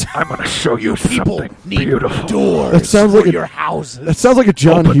 That's I'm going to show you People something need beautiful. doors That sounds for like a- your houses. that sounds like a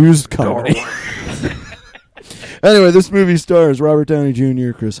John Hughes comedy. Doorway. Anyway, this movie stars Robert Downey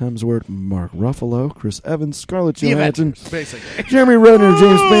Jr., Chris Hemsworth, Mark Ruffalo, Chris Evans, Scarlett the Johansson, Avengers, basically. Jeremy Renner,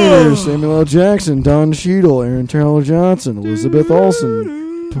 James Spader, Samuel L. Jackson, Don Cheadle, Aaron Taylor Johnson, Elizabeth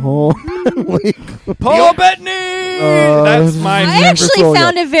Olsen, Paul Bettany. Paul Bettany. That's my. I Never actually saw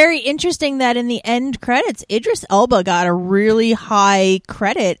found that. it very interesting that in the end credits, Idris Elba got a really high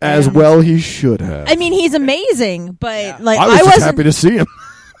credit. As and- well he should have. I mean, he's amazing, but like I was just wasn't happy to see him.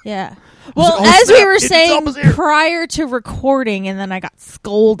 Yeah. Well, oh, as we snap, were it's saying almost here. prior to recording, and then I got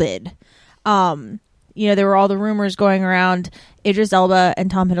scolded. There were all the rumors going around. Idris Elba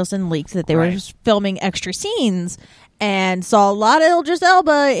and Tom Hiddleston leaked that they were Right. filming extra scenes, and saw a lot of Idris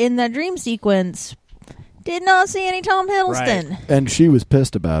Elba in that dream sequence. Did not see any Tom Hiddleston. And she was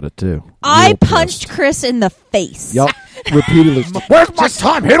pissed about it, too. I Real punched pissed. Chris in the face. Yup. Repeatedly. Where's my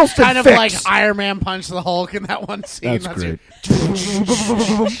Tom Hiddleston Kind of fix? like Iron Man punched the Hulk in that one scene. That's great.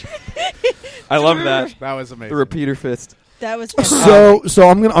 I love that. That was amazing. The repeater fist. That was fantastic. So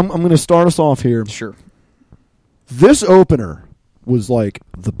I'm gonna start us off here. Sure. This opener was like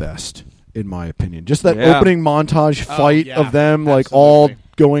the best, in my opinion. Just that Yeah. opening montage fight yeah. of them, like all Absolutely.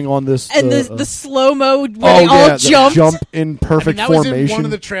 going on this. and the slow mo where they all the jumped. jump in I mean, perfect that was in formation. one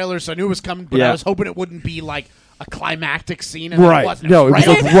of the trailers, so I knew it was coming, but Yeah. I was hoping it wouldn't be like a climactic scene. And Right. It wasn't. No, it was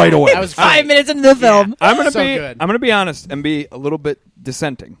like right away. That was 5 great. minutes into the film. I'm gonna So be. good. I'm gonna be honest and be a little bit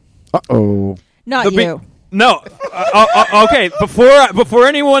dissenting. Uh-oh. Not The big- you. No. Okay. Before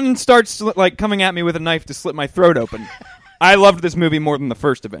anyone starts like coming at me with a knife to slit my throat open, I loved this movie more than the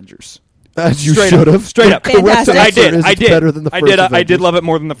first Avengers. As you Straight should up. have. Straight up. The correct Fantastic. I answer did. is I it's did. better than the first I Avengers. did love it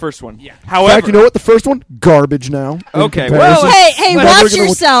more than the first one. Yeah. In However, fact, you know what? The first one, garbage now. in Okay, comparison. well, Hey, Let's- watch we're gonna-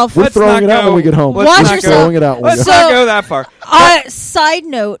 yourself. We're Let's throwing not it out when go- we get home. let's Watch We're yourself. throwing it out when we Let's get home. not go that far. Side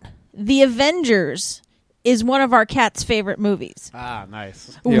note: The Avengers is one of our cat's favorite movies. Ah,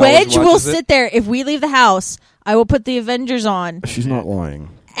 nice. He Wedge always will watches it. sit there if we leave the house. I will put the Avengers on, She's not lying.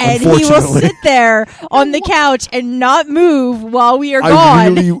 and he will Unfortunately. sit there on the couch and not move while we are I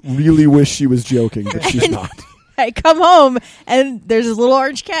gone. really, really wish she was joking, but she's not. I come home and there's this little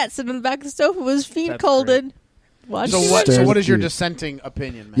orange cat sitting on the back of the sofa with his feet That's folded. Watching So it. what? So Stares what at is your you. dissenting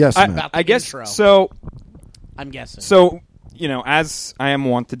opinion, man? Yes, Matt. about the I guess intro? so. I'm guessing. So, as I am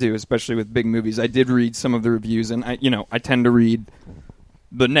wont to do, especially with big movies, I did read some of the reviews, and I tend to read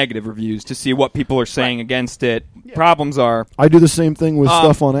the negative reviews to see what people are saying against it. Yeah. Problems are. I do the same thing with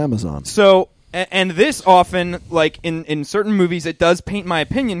stuff on Amazon. So, and this often, like in certain movies, it does paint my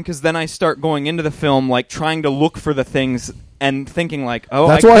opinion because then I start going into the film like trying to look for the things and thinking like, oh,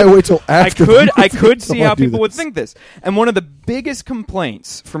 That's why I wait till after. I could see I how do people would this. think this. And one of the biggest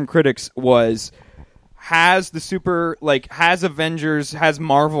complaints from critics was, has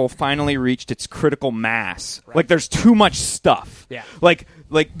Marvel finally reached its critical mass? Right. Like there's too much stuff. Yeah. Like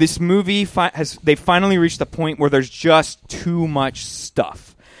this movie they finally reached the point where there's just too much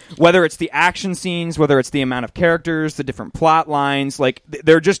stuff. Whether it's the action scenes, whether it's the amount of characters, the different plot lines, like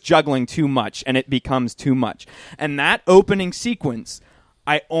they're just juggling too much and it becomes too much. And that opening sequence,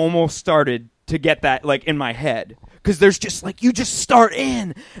 I almost started to get that like in my head. Because there's just like, you just start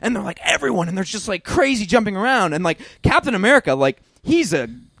in and they're like everyone and there's just like crazy jumping around. And like Captain America, like he's a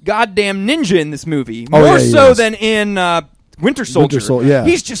goddamn ninja in this movie. Oh, More yeah, he so is. than in Winter Soldier. Yeah.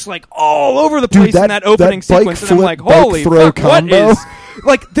 He's just like all over the Dude, place in that opening that bike sequence. And I'm flip, like, bike holy throw fuck, what combo? is...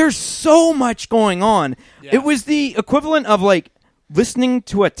 Like, there's so much going on. Yeah. It was the equivalent of, like, listening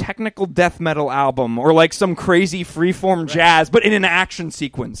to a technical death metal album or, like, some crazy freeform jazz, but in an action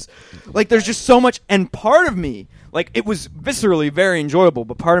sequence. Like, there's just so much. And part of me, like, it was viscerally very enjoyable,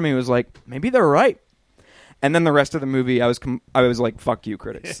 but part of me was like, maybe they're right. And then the rest of the movie, I was like, fuck you,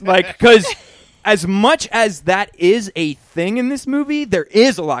 critics. Like, because... As much as that is a thing in this movie, there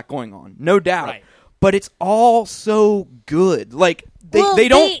is a lot going on, no doubt. Right. But it's all so good. Like they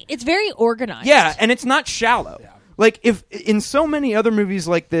don't. It's very organized. Yeah, and it's not shallow. Yeah. Like if in so many other movies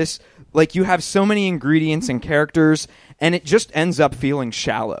like this, like you have so many ingredients and characters, and it just ends up feeling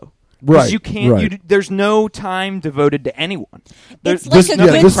shallow. 'Cause Right, you can't. right. There's no time devoted to anyone. It's There's like a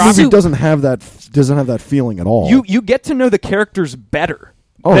nothing good this proper- movie soup. doesn't have that feeling at all. You get to know the characters better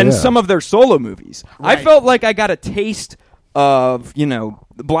Oh, than yeah. some of their solo movies. I Right. felt like I got a taste of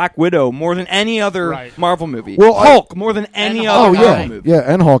Black Widow more than any other Right. Marvel movie. Well, Hulk more than any Hulk. Oh other yeah, Marvel movie. yeah,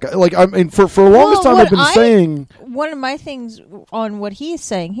 and Hawkeye. Like I mean, for the longest time, what I've been I- saying. One of my things on what he's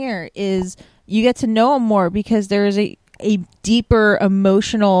saying here is you get to know him more because there is a deeper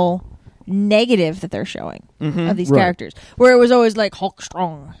emotional negative that they're showing of these Right. characters. Where it was always like Hulk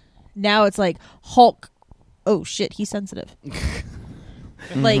strong. Now it's like Hulk. Oh shit, he's sensitive.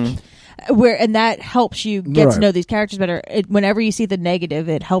 Like and that helps you get Right. to know these characters better. Whenever you see the negative,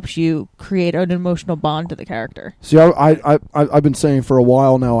 it helps you create an emotional bond to the character. See, I've been saying for a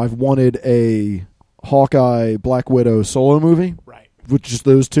while now. I've wanted a Hawkeye, Black Widow solo movie, Right. with just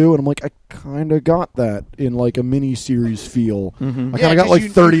those two, and I'm like, I kind of got that in like a mini series feel. I kind of got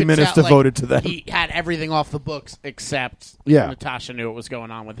like 30 minutes devoted to that. He had everything off the books except Yeah. Natasha knew what was going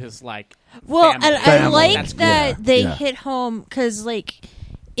on with his Well, family. and I Family. like That's that cool. they Yeah. hit home because, like,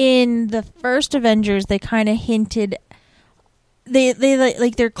 in the first Avengers, they kind of hinted they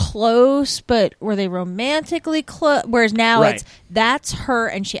like they're close, but were they romantically close? Whereas now Right. it's that's her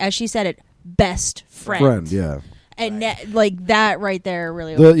and she, as she said it, best friend. Yeah. And like that right there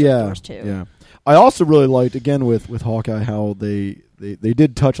really The, opens up yeah, doors too. yeah. I also really liked again with Hawkeye how they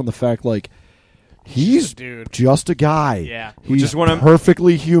did touch on the fact like he's a dude. just a guy. Yeah. he's Just wanna-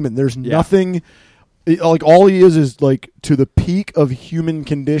 perfectly human. There's nothing like all he is like to the peak of human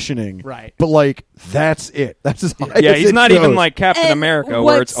conditioning. Right. But like that's it. That's as high Yeah, as he's it not even goes. like Captain And America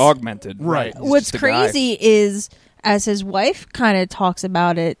where it's what's- augmented. Right. He's What's just a guy. crazy is, as his wife kind of talks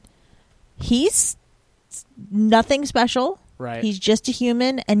about it, he's nothing special. Right. He's just a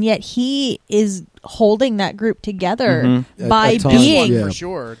human, and yet he is holding that group together Mhm. by At times, being yeah. for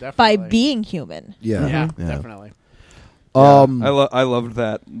sure, definitely. by being human. Yeah. yeah, yeah. definitely. I loved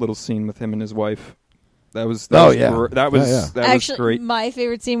that little scene with him and his wife. That was Oh, yeah. that was Yeah, yeah. that Actually, was great. my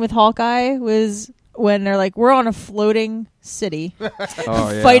favorite scene with Hawkeye was when they're like, we're on a floating city Oh,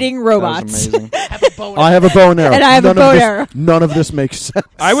 yeah. fighting That was robots. amazing. Have a bow and I have a bow and arrow. And I have a None bow of and this- arrow. None of this makes sense.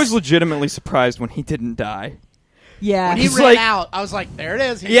 I was legitimately surprised when he didn't die. Yeah. When he He's ran like- out, I was like, there it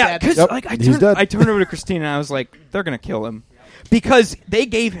is. He's Yeah, dead. because Yep, like he's dead. I turned over to Christina and I was like, they're gonna kill him because they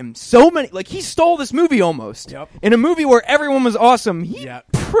gave him so many. Like he stole this movie almost. Yep. In a movie where everyone was awesome, he Yep.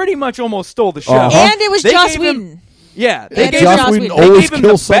 pretty much almost stole the show. Uh-huh. And it was They Joss gave him- Whedon. Yeah, They they gave gave him- Joss Joss Whedon Whedon. They always gave him the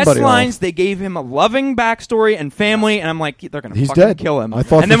kills best somebody. lines. They gave him a loving backstory and family, and I'm like, they're gonna He's fucking dead. kill him. I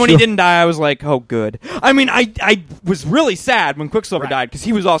thought and then for when sure. he didn't die, I was like, oh, good. I mean, I was really sad when Quicksilver Right. died because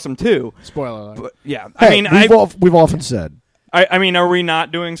he was awesome too. Spoiler alert. But yeah, Hey, I mean, we've often said. I mean, are we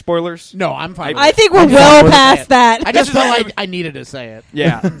not doing spoilers? No, I'm fine. I think we're I'm well fine with past that. I just felt like I needed to say it.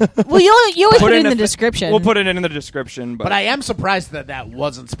 Yeah, well, you always put it in the a- description. We'll put it in the description, But I am surprised that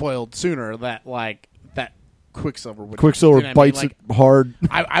wasn't spoiled sooner. That Quicksilver would. Quicksilver you know what I mean? bites Like, it hard.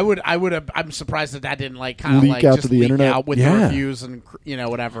 I would have. I'm surprised that didn't kind of Leak like out just to the leak internet. out with Yeah. the reviews and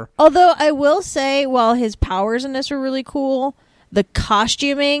whatever. Although I will say, while his powers in this were really cool, the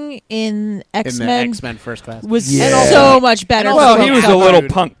costuming in In the X-Men X-Men First Class. was Yeah. so much better. And well, also- he was a Yeah. little Dude.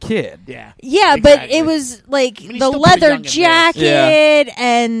 punk kid. Yeah. Yeah, but Exactly. it was like I mean, he's the still pretty leather young in this. jacket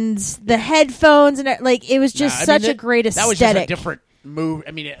and the headphones and like it was just Nah, I such mean, a great That was aesthetic. just a different move.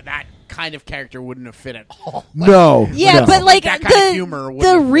 I mean, that kind of character wouldn't have fit at all. No. yeah, no. but like That kind of humor the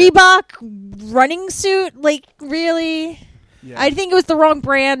wouldn't have Reebok running suit, like really, Yeah. I think it was the wrong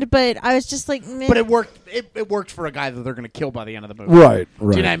brand, but I was just like, meh. But it worked. It worked for a guy that they're going to kill by the end of the movie. Right. Do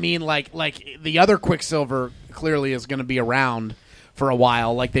you know what I mean? Like the other Quicksilver clearly is going to be around for a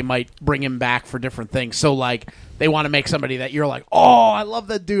while. Like they might bring him back for different things. So like they want to make somebody that you're like, oh, I love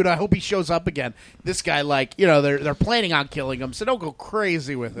that dude. I hope he shows up again. This guy, like, they're planning on killing him, so don't go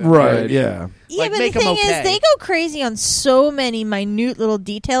crazy with it. Right. Yeah. Yeah, Like, but make the 'em thing okay. is, they go crazy on so many minute little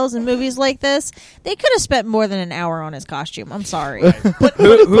details in movies like this. They could have spent more than an hour on his costume. I'm sorry. But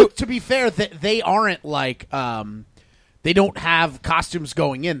to be fair, they aren't like they don't have costumes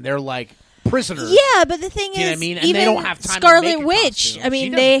going in. They're like prisoners. Yeah, but the thing Do you know what is, I mean? And even they don't have time Scarlet to make a Witch. costume. I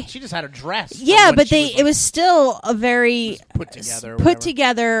mean, she just had a dress. from yeah, when but she it was still a very put together. or put whatever.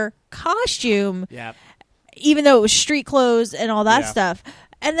 together costume, Yeah. even though it was street clothes and all that Yeah. stuff.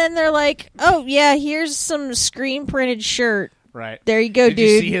 And then they're like, "Oh yeah, here's some screen printed shirt. Right. There you go, Did dude."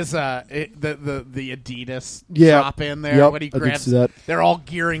 you see his the Adidas Yeah. drop in there Yep, when he I did grabs? see that. They're all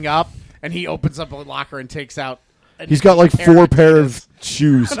gearing up, and he opens up a locker and takes out. He's got like four pair of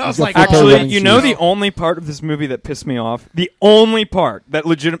shoes. And I was He's got like, four pair of Actually, running you know shoes. the only part of this movie that pissed me off? The only part that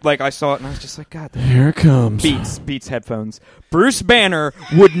legit, like I saw it and I was just like, God, Here it comes. Beats headphones. Bruce Banner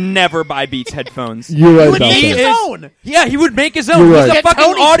would never buy Beats headphones. You're right He would about make that. his is- own. Yeah, he would make his You're own. right. He's a Get fucking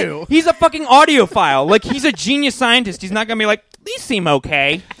Tony audio. to. He's a fucking audiophile. Like he's a genius scientist. He's not gonna be like, these seem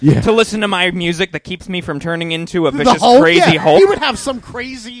okay Yeah. to listen to my music that keeps me from turning into a The vicious, Hulk, crazy yeah. Hulk. He would have some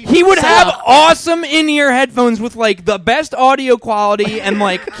crazy. He would have setup. awesome in-ear headphones with like the best audio quality and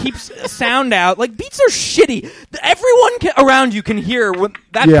like keeps sound out. Like Beats are shitty. Everyone around you can hear.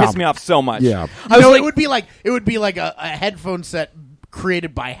 That Yeah. pissed me off so much. Yeah. I was like, it would be like a headphone set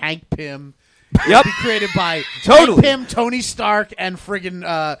created by Hank Pym. Yep. It'd be created by Totally. Hank Pym, Tony Stark, and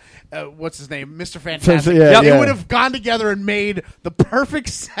friggin' what's his name, Mr. Fantastic. Yeah, Yep. They yeah. would have gone together and made the perfect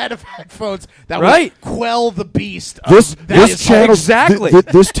set of headphones that Right. would quell the beast. This of, that is this channel Exactly.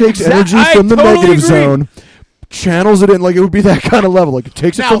 This takes energy I from the totally negative agree. zone, channels it in like it would be that kind of level. Like it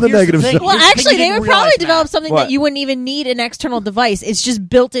takes it Now, from the here's the negative thing. zone. well, Here's the thing actually, you they didn't would probably realize, develop Matt. something What? that you wouldn't even need an external device. It's just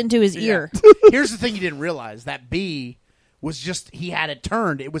built into his ear. Here's the thing you didn't realize: that B was just he had it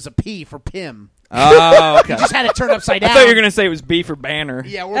turned. It was a P for Pym. oh, okay. He just had it turned upside I down. thought you were gonna say it was B for Banner.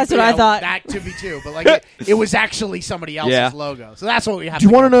 Yeah, That's what I thought. That could be too, but like it was actually somebody else's Yeah. logo. So that's what we have. Do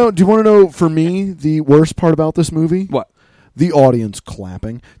you want want to know? Do you want to know? For me, the worst part about this movie, What? the audience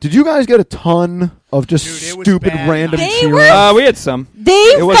clapping. Did you guys get a ton of just Dude, it was stupid bad. random They cheering? were- We had some. They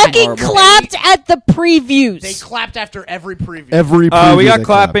It wasn't fucking horrible. clapped at the previews. They clapped after every preview. Every We preview got they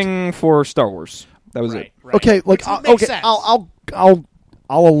clapping for Star Wars. That was right, it. right. Okay, like Which I'll, makes okay, sense. I'll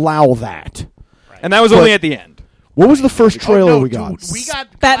allow that. And that was But- only at the end. What was the first Oh, trailer no, we dude, got? we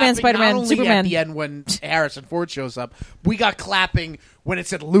got Batman, clapping Spider-Man, not only Superman. at the end when Harrison Ford shows up. We got clapping when it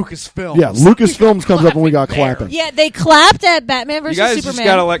said Lucasfilms. Yeah, Lucasfilms comes up and we got there. clapping. Yeah, they clapped at Batman versus You guys Superman. just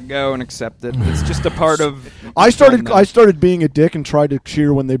gotta let go and accept it. It's just a part of. I started being a dick and tried to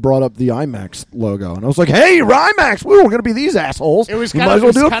cheer when they brought up the IMAX logo, and I was like, "Hey, IMAX! We're going to be these assholes. It was We kind might of,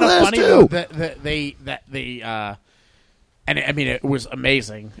 as well do it kind for of this funny too." though, that they and I mean it was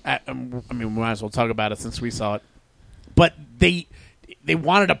amazing. I mean we might as well talk about it since we saw it. But they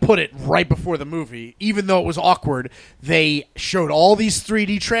wanted to put it right before the movie, even though it was awkward. They showed all these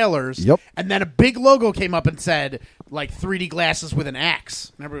 3D trailers, Yep. and then a big logo came up and said, like, 3D glasses with an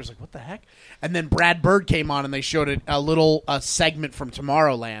X. And everybody was like, what the heck? And then Brad Bird came on, and they showed a little segment from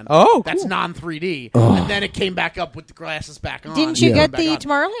Tomorrowland. Oh, That's cool. non-3D. And then it came back up with the glasses back on. Didn't you Yeah. get Back the on.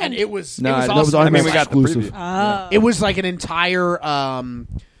 Tomorrowland? And it was, No, it was that awesome. was I mean, IMAX we got the exclusive. preview. Oh. It was like an entire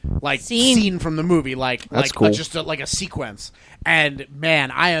scene from the movie, like cool. just like a sequence. And man,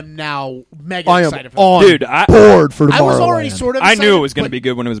 I am now mega I am excited for on Dude, I- board for I Tomorrowland. was already sort of I excited, knew it was going to but be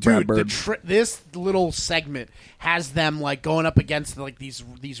good when it was Brad dude, Bird. this little segment has them like going up against like these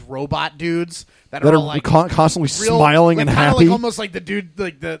robot dudes that that are are all, like constantly real, smiling like, and kinda happy. like almost like the dude,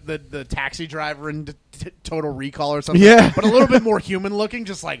 like the taxi driver in Total Recall or something. Yeah. but a little bit more human looking.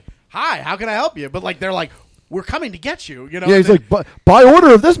 Just like, hi, how can I help you? But like they're like, we're coming to get you. You know? Yeah, he's And like, by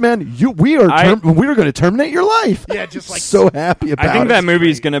order of this man, we are I- going to terminate your life. Yeah, just like so happy about I think it. that movie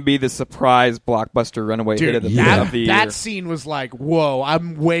is great. going to be the surprise blockbuster runaway hit of dude, the, yeah. of the year. that scene was like, whoa!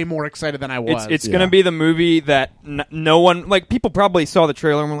 I'm way more excited than I was. It's Yeah. going to be the movie that no one, like, people probably saw the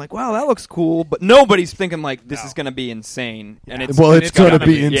trailer and were like, wow, that looks cool, but nobody's thinking, like, this No. is going to be insane. And Yeah. it's, Well, and it's going to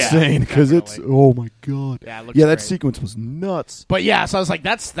gonna be yeah. insane because it's definitely. oh my god. Yeah, it looks that great. sequence was nuts. But yeah, so I was like,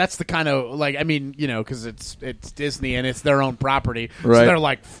 that's the kind of like, I mean, you know, because it's Disney and it's their own property, so Right. they're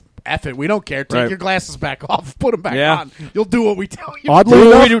like, F it, we don't care. Take Right. your glasses back off, put them back Yeah. on. You'll do what we tell you. Oddly Do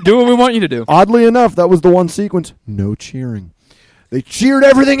what, enough, do what we want you to do. oddly enough, that was the one sequence. No cheering. They cheered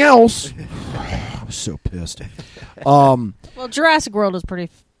everything else. I was so pissed. Well, Jurassic World is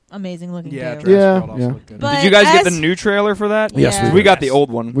pretty amazing looking. Yeah, too. Jurassic Yeah, World also yeah. looked good. But Did you guys get as- the new trailer for that? Yes, Yeah. We got the Yes.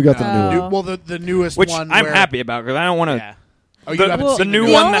 old one. We got the Oh. new one. Well, the newest Which one, I'm where- happy about because I don't want to. Yeah. Oh, you The, haven't Well, the seen new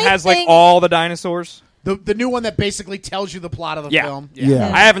the one only that has like thing- all the dinosaurs. The new one that basically tells you the plot of the Yeah. film. Yeah.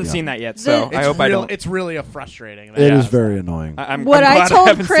 I haven't Yeah. seen that yet, so It's I hope I real- don't. It's really a frustrating. It Yeah. is very annoying. I'm What I'm I glad told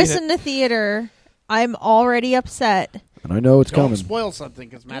haven't Chris seen it. in the theater, I'm already upset. And I know it's Don't coming. spoil something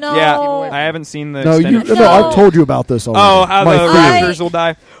because Matt. No. Yeah, Keep away from I it. haven't seen the. No, extended no, trailer. I've told you about this already. Oh, how My the theory. raptors will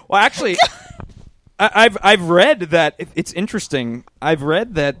die. Well, actually, I've read that it's interesting. I've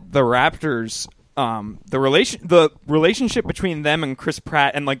read that the Raptors, the relationship between them and Chris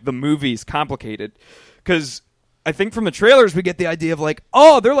Pratt and like the movie's complicated because I think from the trailers we get the idea of like,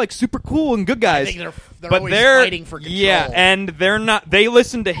 oh, they're like super cool and good guys, I think they're but always they're fighting for control. yeah, and they're not. They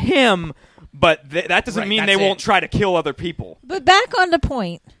listen to him, but that doesn't Right, mean they that's won't it. try to kill other people. But back on the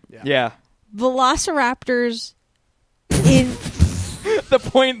point, Yeah. Velociraptors in The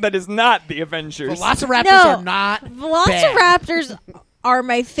point that is not the Avengers. Velociraptors No. are not Velociraptors are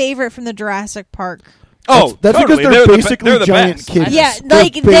my favorite from the Jurassic Park. Oh, That's totally. because they're the basically they're the giant best. kitties. Yeah, They're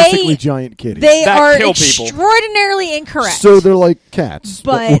like, basically they- giant kitties. They That are kill people. extraordinarily incorrect. So they're like cats.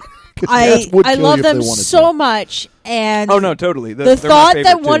 but 'cause I cats would kill love you if they them wanted so to. much, and Oh no, totally. the They're my thought that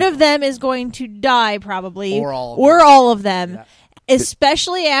favorite, one too. of them is going to die, probably, Or all of or them. all of them, Yeah.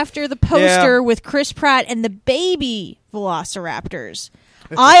 especially after the poster with Chris Pratt and the baby Velociraptors.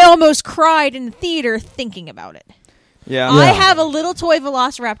 I almost cried in the theater thinking about it. Yeah. I have a little toy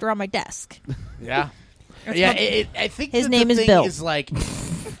Velociraptor on my desk. Yeah. That's Yeah, my- I think His that name the is thing Bill. Is like,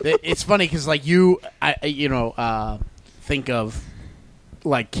 it's funny because like think of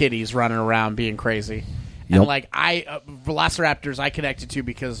like kitties running around being crazy, and Yep. like Velociraptors I connected to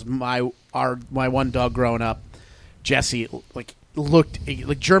because my one dog growing up, Jesse, like looked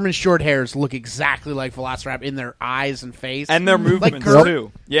like German short hairs look exactly like Velociraptor in their eyes and face and their movements Gert-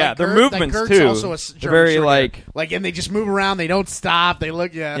 too. Yeah, like their Gert- movements like Gert's too. Also a They're very German like short- and they just move around. They don't stop. They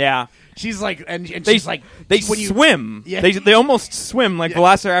look yeah. She's like and They she's like they when you swim. Yeah. They almost swim like Yeah.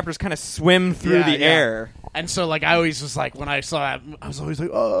 Velociraptors kind of swim through Yeah, the yeah. air. And so, like, I always was like, when I saw that, I was always like,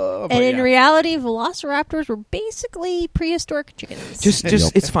 oh. But And in yeah. reality, Velociraptors were basically prehistoric chickens. Just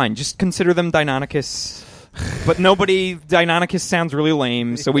Yep. it's fine. Just consider them Deinonychus. But Deinonychus sounds really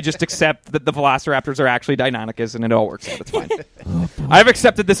lame, so we just accept that the Velociraptors are actually Deinonychus, and it all works out. It's fine. I've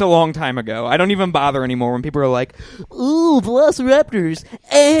accepted this a long time ago. I don't even bother anymore when people are like, Ooh, Velociraptors.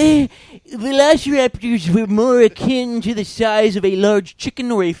 Velociraptors were more akin to the size of a large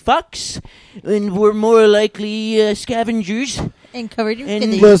chicken or a fox, and were more likely scavengers, and covered in and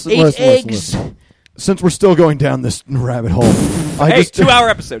finnies. Listen, ate listen, eggs. listen. Since we're still going down this rabbit hole, hey, 2-hour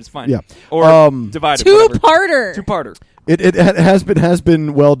episode, it's fine. Yeah. Or divided. whatever. Two-parter. Two-parter. It has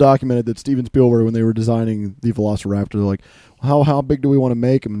been well documented that Steven Spielberg, when they were designing the Velociraptor, they're like, how big do we want to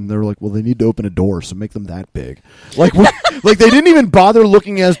make them? And they were like, well, they need to open a door, so make them that big. Like like they didn't even bother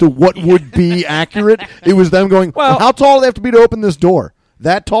looking as to what would be accurate. It was them going, Well- how tall do they have to be to open this door?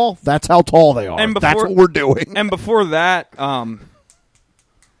 That tall? That's how tall they are. And That's before- what we're doing. And before that,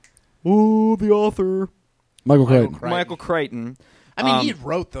 Ooh, the author. Michael Crichton. Crichton. Michael Crichton I mean, he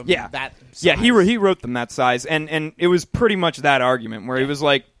wrote them. Yeah, that size. yeah. He wrote them that size, and it was pretty much that argument where he was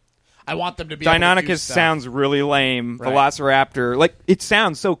like, I want them to be. able to do Deinonychus stuff. sounds really lame. Right. Velociraptor, like it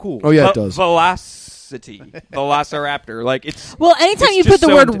sounds so cool. Oh, yeah, it does. Velociraptor, like it's Well, anytime it's you just put the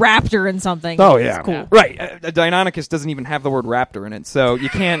so word inte- raptor in something, Oh, it's yeah. cool. right. Deinonychus doesn't even have the word raptor in it, so you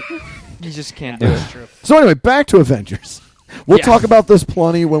can't. You just can't do it. That's true. So anyway, back to Avengers. We'll Yeah. talk about this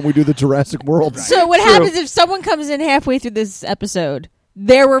plenty when we do the Jurassic World. So what True. happens if someone comes in halfway through this episode?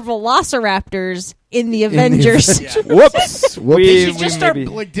 There were velociraptors in the Avengers. Yeah. Whoops. They should just start maybe-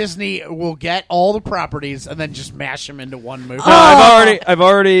 like Disney will get all the properties and then just mash them into one movie. No, I've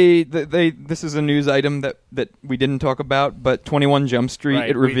already. This is a news item that we didn't talk about, but 21 Jump Street. Right,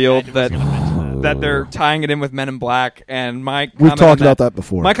 It revealed I was that gonna mention that they're tying it in with Men in Black, and my We've comment talked on about that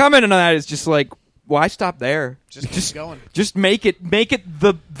before. My comment on that is just like, why stop there? Just keep going. Just make it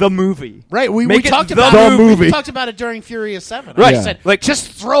the movie. Right, we Make it talked the about The it. movie. We talked about it during Furious 7. Right. I said, Like- just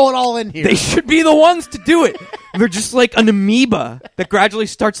throw it all in here. They should be the ones to do it. They're just like an amoeba that gradually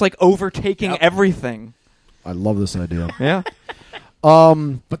starts like overtaking everything. I love this idea. Yeah,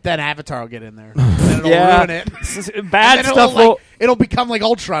 But then Avatar will get in there. And then it'll yeah. ruin it. Bad And then stuff. It'll, it'll become like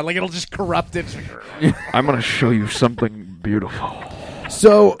Ultron. Like it'll just corrupt it. I'm going to show you something beautiful.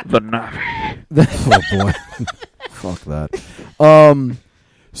 So, The Navi. oh boy, fuck that.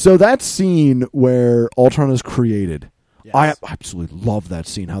 So that scene where Ultron is created, Yes. I absolutely love that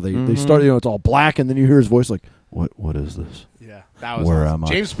scene. How they start, it's all black, and then you hear his voice like, "What is this?" Yeah, that was Where awesome. am I?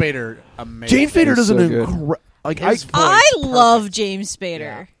 James Spader, amazing. James Spader does so an good. incredible. I love James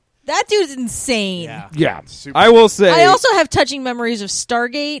Spader. That dude's insane. Yeah, Yeah. Super. I will say. I also have touching memories of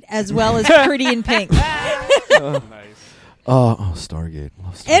Stargate as well as Pretty in Pink. nice. Stargate. Love Stargate.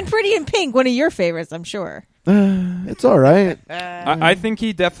 And Pretty in Pink, one of your favorites, I'm sure. It's all right. I think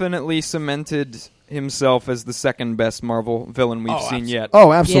he definitely cemented himself as the second best Marvel villain we've seen yet.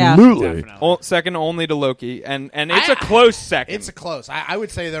 Oh, absolutely. Definitely. Second only to Loki, and it's a close second. It's a close. I would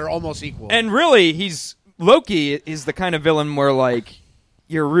say they're almost equal. And really, Loki is the kind of villain where like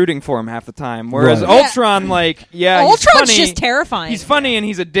you're rooting for him half the time, whereas Right. Ultron, like, yeah, Ultron's he's funny, just terrifying. He's funny and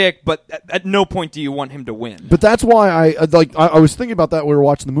he's a dick, but at no point do you want him to win. But that's why I was thinking about that when we were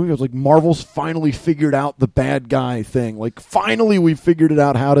watching the movie. I was like, Marvel's finally figured out the bad guy thing. Like, finally we figured it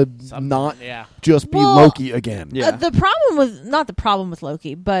out how to not yeah. just be Well, Loki again. Yeah. The problem with not the problem with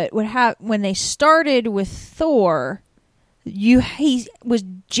Loki, but when they started with Thor, he was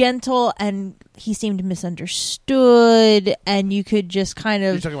gentle and he seemed misunderstood, and you could just kind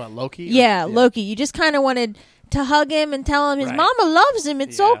You're of talking about Loki? Loki. You just kind of wanted to hug him and tell him his Right. mama loves him.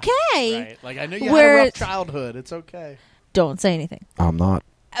 It's Yeah. okay. Right. Like, I know you had Where a rough it's- childhood. It's okay. Don't say anything. I'm not.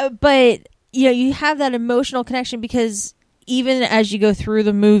 But you have that emotional connection because even as you go through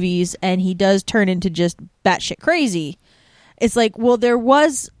the movies and he does turn into just batshit crazy, it's like, well, there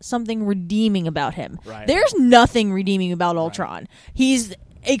was something redeeming about him. Right. There's nothing redeeming about Ultron. He's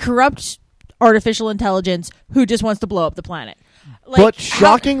a corrupt artificial intelligence who just wants to blow up the planet. Like, But how-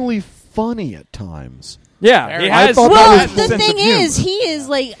 shockingly funny at times. Yeah, Very- he I has. thought that well, was the sense thing of humor. is, he is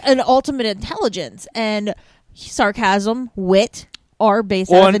like an ultimate intelligence, and sarcasm, wit are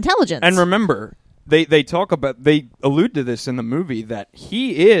based out of intelligence. And remember, they talk about, they allude to this in the movie, that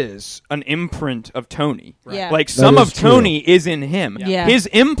he is an imprint of Tony. Right. Yeah. Like some is of Tony is in him. Yeah. His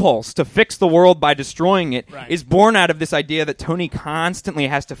impulse to fix the world by destroying it Right. is born out of this idea that Tony constantly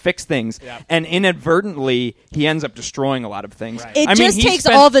has to fix things, Yeah. and inadvertently he ends up destroying a lot of things. Right. it I mean, just he takes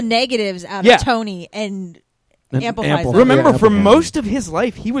spent- all the negatives out Yeah. of Tony and And amplifies amplify- them. Remember, Yeah, for amplifies. most of his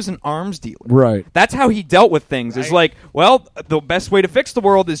life, he was an arms dealer. Right. That's how he dealt with things. Is Right. like, well, the best way to fix the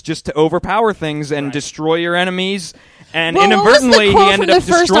world is just to overpower things and Right. destroy your enemies. And Well, what was inadvertently, the quote he ended from up the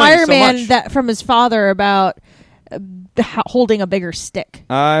first destroying Iron so Man much. that from his father about holding a bigger stick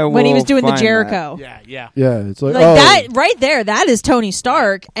I when he was will doing the find Jericho. Yeah, yeah. Yeah, it's like, Like oh, that right there, that is Tony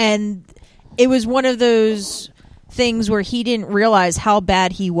Stark, and it was one of those things where he didn't realize how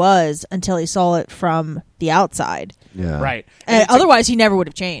bad he was until he saw it from the outside. yeah. Right. And it's a- otherwise, he never would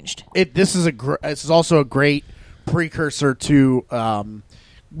have changed. this is also a great precursor to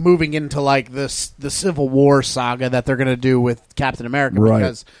moving into like the Civil War saga that they're going to do with Captain America, Right.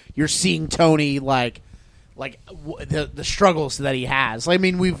 because you're seeing Tony the struggles that he has. I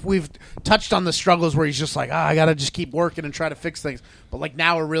mean, we've touched on the struggles where he's just like, I got to just keep working and try to fix things. But like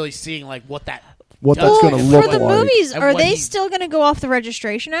now we're really seeing like what that's That's gonna look for the like. movies, And are what they he- still going to go off the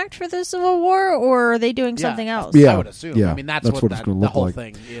Registration Act for the Civil War, or are they doing something else? Yeah. I would assume. Yeah. I mean, that's That's what what it's that, gonna the look whole like.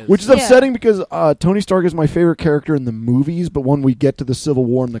 thing is. Which is Yeah. upsetting because Tony Stark is my favorite character in the movies, but when we get to the Civil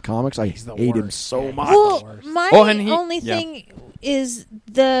War in the comics, I He's the hate him worst. so Yeah, much. Well, worst. my Oh, and only thing is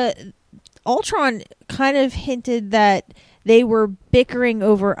the Ultron kind of hinted that they were bickering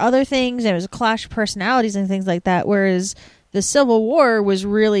over other things, and it was a clash of personalities and things like that. Whereas the Civil War was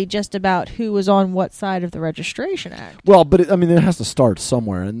really just about who was on what side of the Registration Act. Well, but it has to start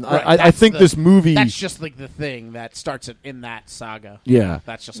somewhere, and Right, I think this movie. That's just like the thing that starts it in that saga. Yeah.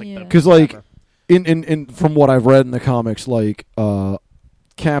 That's just like Yeah. the Because like whatever. in from what I've read in the comics, like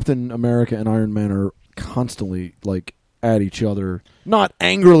Captain America and Iron Man are constantly like at each other, not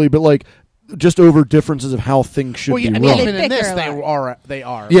angrily, but like just over differences of how things should Well, yeah, be I mean, run. even in Bicker this, a they lot. are. They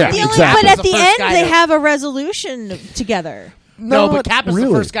are. Yeah, Right? The only- exactly. But at Cap's the first end, guy they that- have a resolution together. No, but Not Cap is really.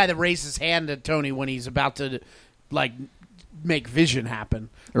 the first guy that raised his hand to Tony when he's about to like make Vision happen.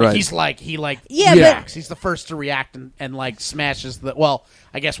 Like, Right. He's like he like Yeah, reacts. He's the first to react and like smashes the. Well,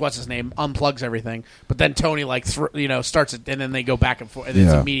 I guess what's his name unplugs everything, but then Tony like starts it, and then they go back and forth, and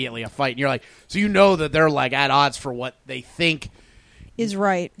it's Yeah. immediately a fight. And you're like, so you know that they're like at odds for what they think. Is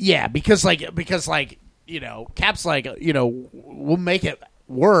right. Yeah, because Cap's like, we'll make it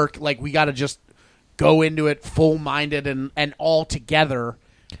work. Like, we got to just go into it full-minded and all together.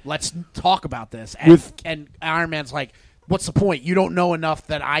 Let's talk about this. And Iron Man's like, what's the point? You don't know enough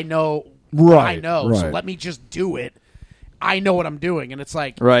that I know. Right, I know. So right. let me just do it. I know what I'm doing. And it's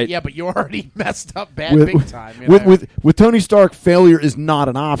like, Right. yeah, but you already messed up big time. You know? with Tony Stark, failure is not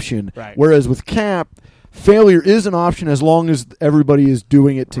an option. Right. Whereas with Cap, failure is an option as long as everybody is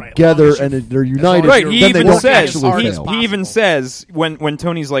doing it Right, together as long as and they're united. Right, you're- he then they even don't says actually he- fail. he even says when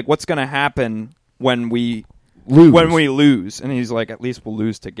Tony's like, "What's going to happen when we Lose. lose?" And he's like, "At least we'll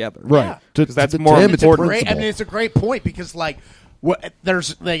lose together." Right. Yeah. To- 'Cause that's to more him, it's a important. principle. It's a great point because like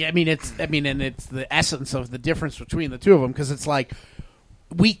there's like and it's the essence of the difference between the two of them because it's like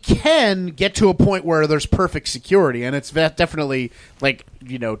we can get to a point where there's perfect security and it's definitely like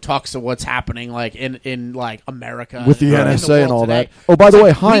talks to what's happening like in like America with the in NSA and world all today. that. Oh, by the It's way,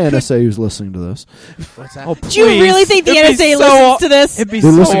 like, hi we could- NSA who's listening to this. What's that? Oh, Do you really think the It'd be NSA so listens to this? It'd be They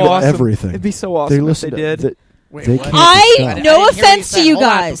so listen to awesome. everything. It'd be so awesome They if listen they to did. Wait, they what? can't I- stop. didn't no hear what offense said. to you Hold on,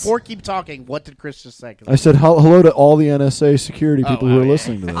 guys. before keep talking, what did Chris just say? I said hello to all the NSA security people who are yeah.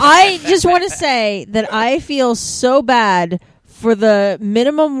 listening to this. I just want to say that I feel so bad for the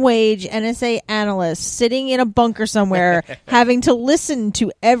minimum wage NSA analyst sitting in a bunker somewhere having to listen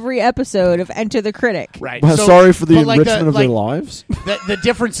to every episode of Enter the Critic. Right. Well, So- sorry for the but, like, enrichment of their like, lives. The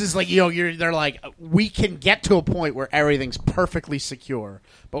difference is like they're like we can get to a point where everything's perfectly secure,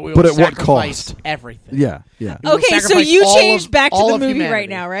 but we will But at what sacrifice cost? everything. Yeah, yeah. We will Okay, so sacrifice you all changed of- back to all the of movie humanity. right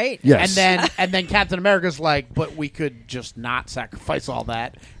now, right? Yes. And then Captain America's like, but we could just not sacrifice all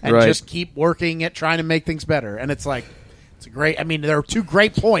that and Right. just keep working at trying to make things better. And it's like it's a great. I mean, there are two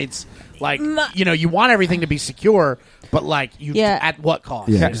great points. Like you want everything to be secure, but like at what cost?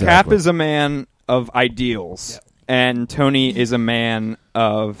 Yeah, Cap exactly. is a man of ideals, and Tony is a man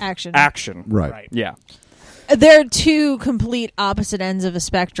of Action. Right. Yeah. They're two complete opposite ends of a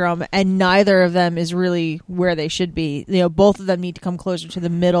spectrum, and neither of them is really where they should be. Both of them need to come closer to the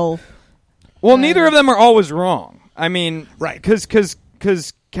middle. Well, neither of them are always wrong. I mean, Right.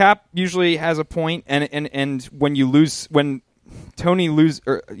 Because Cap usually has a point, and when Tony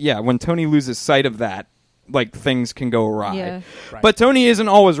loses sight of that, like things can go awry. Yeah. Right. But Tony isn't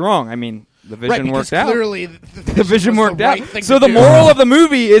always wrong. I mean, the Right, vision because worked out. clearly The vision was worked the out. right thing So to the do. moral of the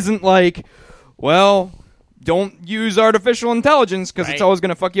movie isn't like, well, don't use artificial intelligence because it's Right. always going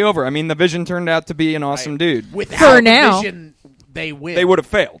to fuck you over. I mean, the Vision turned out to be an awesome dude. Without For the now. vision, they win. They would have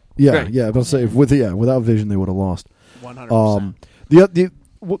failed. Yeah, Right. yeah. But say without Vision, they would have lost. 100%.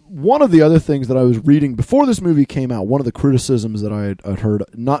 One of the other things that I was reading before this movie came out, one of the criticisms that I had heard,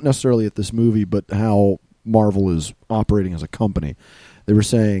 not necessarily at this movie, but how Marvel is operating as a company, they were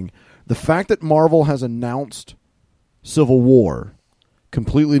saying the fact that Marvel has announced Civil War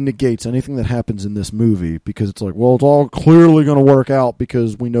completely negates anything that happens in this movie because it's like, well, it's all clearly going to work out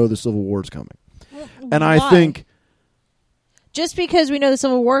because we know the Civil War is coming. And I Why? think Just because we know the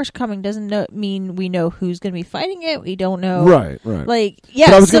Civil War is coming doesn't mean we know who's going to be fighting it. We don't know. right. Like, yeah,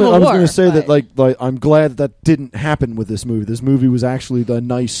 But I was Civil gonna, War. going to say that but- like I'm glad that didn't happen with this movie. This movie was actually the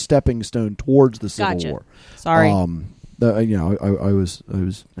nice stepping stone towards the Civil Gotcha. War. Sorry. I was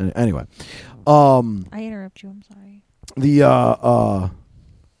anyway. I interrupt you. I'm sorry.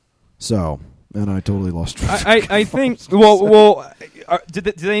 And I totally lost track. I think. Well. Do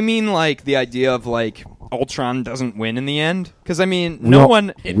they mean like the idea of like Ultron doesn't win in the end? Because I mean, no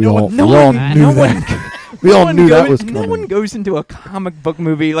one we all knew that. We all one knew that goes- was No coming. one goes into a comic book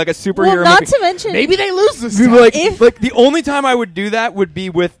movie like a superhero Well, not movie. to mention Maybe they lose this Be time. like, If- like the only time I would do that would be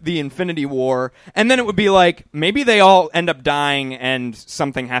with the Infinity War, and then it would be like maybe they all end up dying and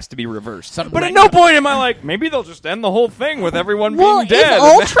something has to be reversed. Something But at right no now. point am I like maybe they'll just end the whole thing with everyone well, being dead. if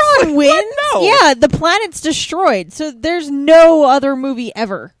And that's Ultron like, wins, no. yeah, the planet's destroyed. So there's no other movie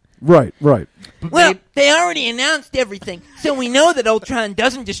ever. Right. Well, they already announced everything, so we know that Ultron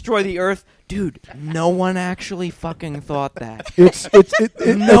doesn't destroy the Earth. Dude, no one actually fucking thought that. I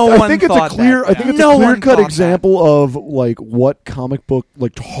one think it's a thought clear. that. I think it's No a clear one cut thought example of like what comic book,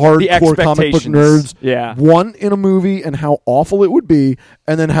 like hardcore comic book expectations. nerds Yeah. want in a movie, and how awful it would be,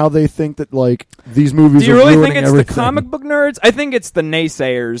 and then how they think that like these movies Do you are really ruining think it's everything. the comic book nerds? I think it's the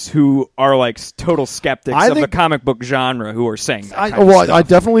naysayers who are like total skeptics I of the think- comic book genre who are saying that. I kind of stuff. I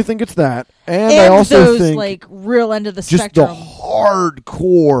definitely think it's that, and I And also those think like real end of the just spectrum. the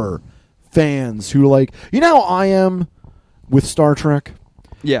hardcore fans who like, you know how I am with Star Trek.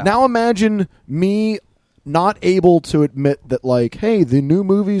 Yeah. Now imagine me not able to admit that, like, hey, the new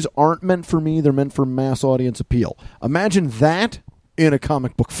movies aren't meant for me; they're meant for mass audience appeal. Imagine that in a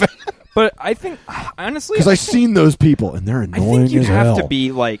comic book fan, But I think honestly, because I've seen those people and they're I annoying think you as have hell. to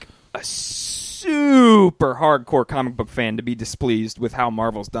be like a super hardcore comic book fan to be displeased with how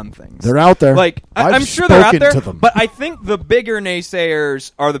Marvel's done things. They're out there. Like I've I'm sure they're out spoken there, to them. but I think the bigger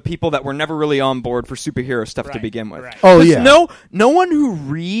naysayers are the people that were never really on board for superhero stuff to Right, begin with. right. Oh, 'Cause yeah. no one who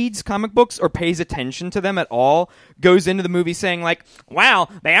reads comic books or pays attention to them at all goes into the movie saying like, "Wow,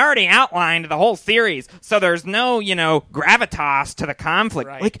 they already outlined the whole series, so there's no gravitas to the conflict."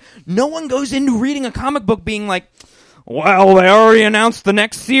 Right. Like no one goes into reading a comic book being like, well, they already announced the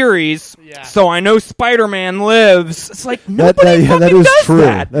next series, Yeah. so I know Spider-Man lives. It's like nobody that fucking is does true.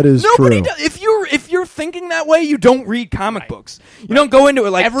 that. That is nobody true. does. If you're thinking that way, you don't read comic books. You don't go into it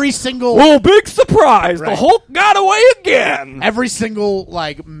like Every single well, big surprise, the Right. Hulk got away again. every single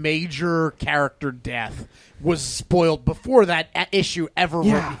like major character death was spoiled before that issue ever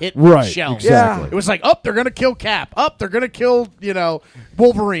Yeah. hit Right, shelves. exactly. It was like, they're gonna kill Cap. They're gonna kill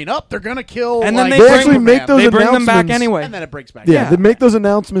Wolverine. They're gonna kill. And then like, they actually Superman. make those They bring them back announcements- anyway. and then it breaks back. Yeah, they make those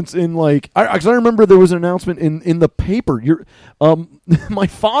announcements in like. Because I remember there was an announcement in the paper. My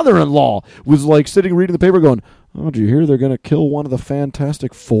father-in-law was like sitting reading the paper, going, "Oh, did you hear they're going to kill one of the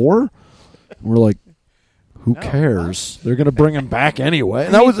Fantastic Four?" And we're like, "Who cares? They're going to bring him back anyway."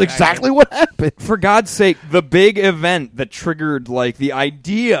 And that was exactly what happened. For God's sake, the big event that triggered like the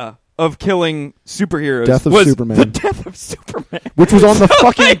idea of killing superheroes Death of was Superman. the death of Superman, Which was on the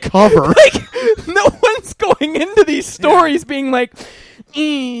fucking like- cover. Like, no one's going into these stories being like,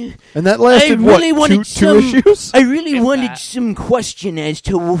 Eh, And that I lasted really what, wanted two issues? I really wanted that. some question as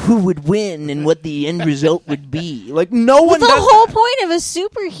to who would win and what the end result would be. like no Well, one the does whole that. point of a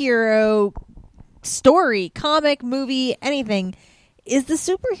superhero story, comic, movie, anything, is the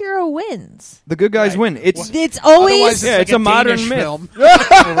superhero wins. The good guys win. It's It's Otherwise, always Yeah, like it's a modern Danish myth. film.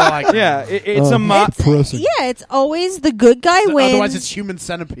 We're like, yeah, it's a Depressing. yeah, it's always the good guy wins. Otherwise, it's Human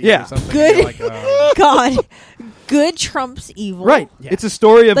Centipede. Yeah. Or something. Good. You're like, God, good trumps evil. right. Yeah. It's a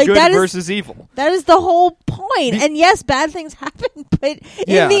story of Like, good that is- versus evil. That is the whole point. And yes, bad things happen, but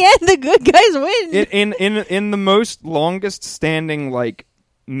Yeah. in the end, the good guys win. In the most longest standing like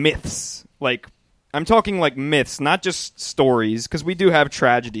myths, like I'm talking like myths, not just stories, because we do have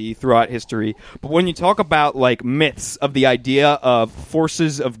tragedy throughout history. But when you talk about like myths of the idea of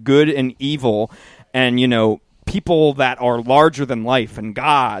forces of good and evil, and people that are larger than life and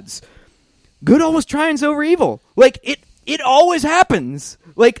gods, good always triumphs over evil. Like it always happens.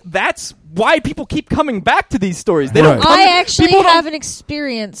 Like that's why people keep coming back to these stories. They don't. Right. Come I actually people don't- have an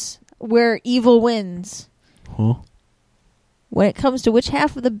experience where evil wins. Huh? When it comes to which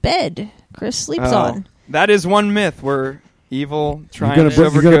half of the bed Chris sleeps Oh, on. that is one myth where evil You're triumphs gonna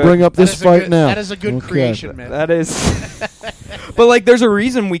over bring, good. bring up that this is a fight good- now. That is a good Okay. creation myth. That is. But like, there's a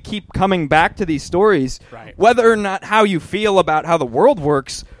reason we keep coming back to these stories. Right. Whether or not how you feel about how the world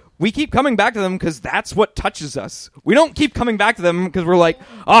works, we keep coming back to them because that's what touches us. We don't keep coming back to them because we're like,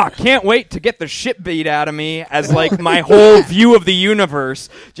 can't wait to get the shit beat out of me as like my whole view of the universe.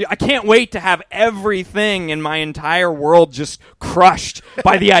 I can't wait to have everything in my entire world just crushed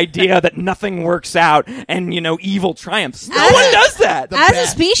by the idea that nothing works out and evil triumphs. No As one a- does that. As a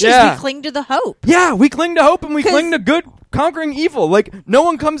best. species, Yeah. we cling to the hope. Yeah, we cling to hope and we 'Cause- cling to good conquering evil. Like, no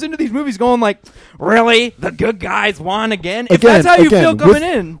one comes into these movies going like, really? The good guys won again? If that's how you feel coming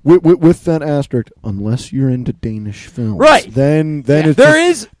in. With that asterisk, unless you're into Danish films. Right. Then it's There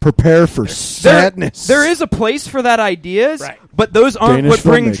just is- prepare for sadness. There is a place for that ideas, Right. but those aren't Danish what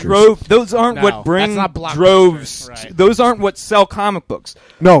bring filmmakers. Those aren't No, what bring that's not blockbuster. droves. Right. Those aren't what sell comic books.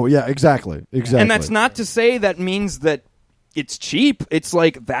 No, yeah, exactly. And that's not to say that means that it's cheap. It's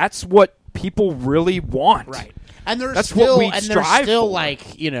like that's what people really want. Right. And there's That's what still we there's strive still for. like,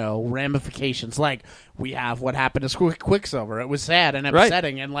 ramifications. Like we have what happened to Quicksilver. It was sad and Right.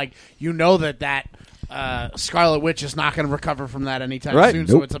 upsetting, and like that Scarlet Witch is not going to recover from that anytime Right. soon. Nope.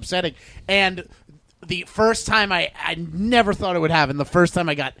 So it's upsetting. And the first time I never thought it would happen. The first time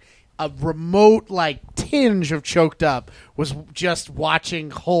I got a remote tinge of choked up was just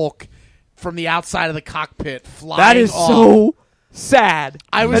watching Hulk from the outside of the cockpit flying. That is off. so sad.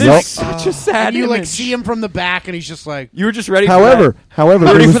 I was That like, is such a sad and you image. see him from the back, and he's just like. You were just ready. However, for there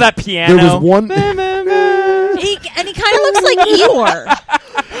ready was, for that piano. There was one. He kind of looks like Eeyore.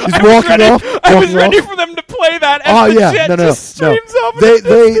 He's walking off. I was walking ready off. for them to play that. Oh As the yeah, jet no. just streams off.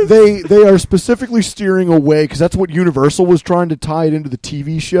 They are specifically steering away because that's what Universal was trying to tie it into the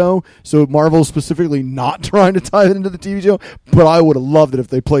TV show. So Marvel is specifically not trying to tie it into the TV show. But I would have loved it if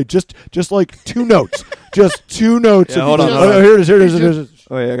they played just like 2 notes, just 2 notes. Yeah, of hold on, each- hold on. Oh, here it is.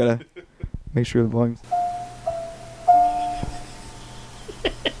 Oh yeah, I gotta make sure the volume's.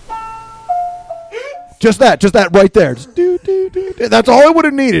 Just that right there. Just do. That's all I would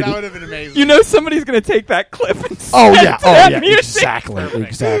have needed. That would have been amazing. You know somebody's gonna take that clip and Oh set yeah, to that music.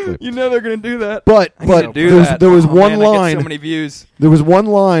 exactly. You know they're gonna do that. But I'm gonna do that. there was Oh, one man, I get line. so many views. There was one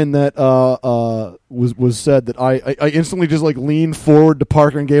line that was said that I instantly just leaned forward to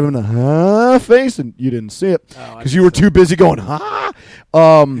Parker and gave him the face, and you didn't see it because you were too busy going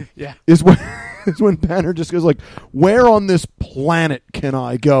Yeah. Is when Banner just goes where on this planet can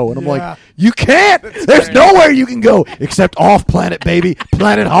I go? And I'm Yeah. like, you can't. There's nowhere you can go except off planet, baby,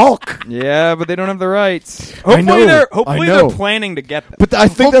 Planet Hulk. Yeah, but they don't have the rights. I know, Hopefully I know. they're planning to get them. But I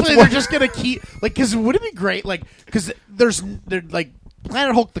think Hopefully that's they're what. just gonna keep because would it be great because they're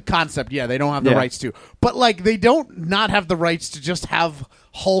Planet Hulk the concept, yeah, they don't have the Yeah. rights to, but they don't not have the rights to just have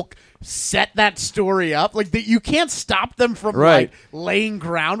Hulk set that story up. You can't stop them from Right. laying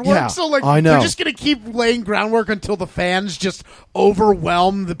groundwork. Yeah, So I know. they're just gonna keep laying groundwork until the fans just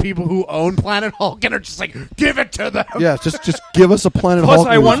overwhelm the people who own Planet Hulk and are just give it to them. Yeah, just give us a Planet Plus, Hulk.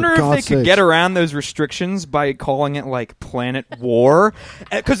 I movie, wonder for if they God's could sakes. get around those restrictions by calling it Planet War.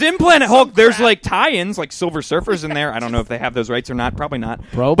 Because in Planet Hulk, there's tie-ins, Silver Surfer's in there. I don't know if they have those rights or not. Probably not.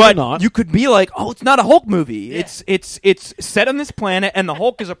 Probably but not. You could be oh, it's not a Hulk movie. Yeah. It's set on this planet, and the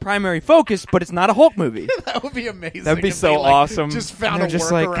Hulk is a primary focus, but it's not a Hulk movie. That would be amazing. That'd be if so they, awesome. Just found They're a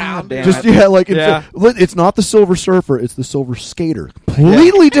just workaround. God damn Just it. yeah, it's not the Silver Surfer, it's the Silver Skater.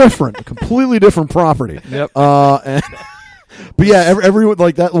 Completely different, completely different property. Yep. But yeah, everyone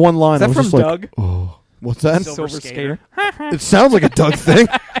that one line. Is that I was from just like, Doug? oh, what's that? Silver Skater. It sounds like a Doug thing.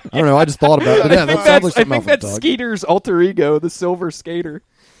 I don't know. I just thought about it. But yeah, that sounds like I something think off that's of Doug. Skeeter's alter ego, the Silver Skater.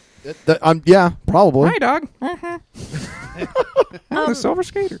 Yeah, probably. Hi, dog. The Silver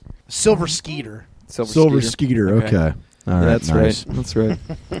Skater. Silver Skeeter. Silver Skeeter. Okay. All right. That's nice. right. That's right.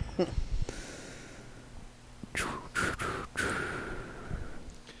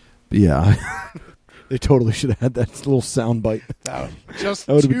 But yeah, they totally should have had that little sound bite. Just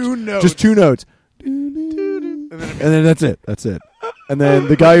That would've two been- notes. Just 2 notes. And then that's it. That's it. And then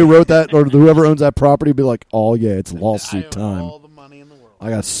the guy who wrote that, or whoever owns that property, would be like, "Oh yeah, it's I lawsuit have time. all the money in the world. I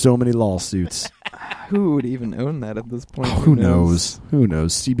got so many lawsuits." Who would even own that at this point? Who knows? Who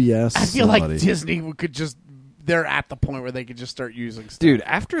knows? CBS. I feel somebody. like Disney could just. They're at the point where they could just start using stuff. Dude,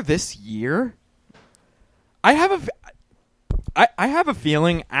 after this year, I have a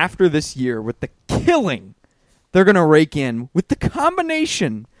feeling after this year with the killing they're gonna rake in with the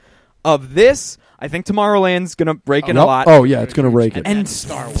combination of this. I think Tomorrowland's gonna rake in a Nope. lot. Oh yeah, it's gonna rake it. and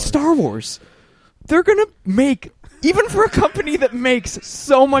Star Wars. They're gonna make, even for a company that makes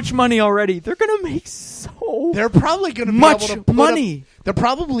so much money already, they're gonna make so They're probably going to be much able to put money. They're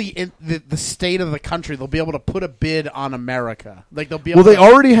probably in the state of the country. They'll be able to put a bid on America. They'll be Well, able they to,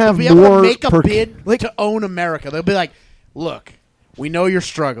 already have they'll be able more to make a per- bid to own America. They'll be like, look, we know you're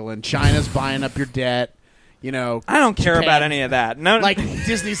struggling. China's buying up your debt. You know, I don't care Japan. about any of that. No, Like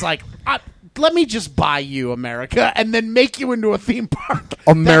Disney's like, let me just buy you America and then make you into a theme park.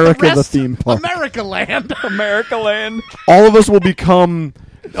 America, That the theme park. America Land. America Land. All of us will become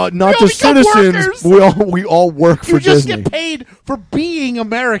not We just all become citizens. workers. We all work for You just Disney. get paid for being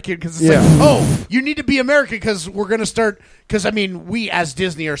American because it's Yeah. like, oh, you need to be American because we're going to start. Because I mean, we as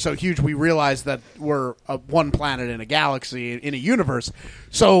Disney are so huge, we realize that we're one planet in a galaxy in a universe.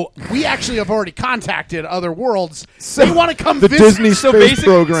 So we actually have already contacted other worlds. They want to come the visit. Disney space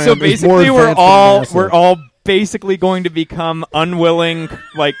program. So is more basically, we're advanced than NASA. all basically going to become unwilling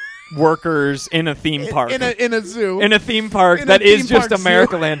like workers in a theme park. in a zoo. In a theme park In a that is theme just park zoo.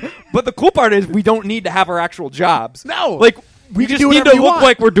 America Land. But the cool part is we don't need to have our actual jobs. No. Like we can just do need whatever to you look want.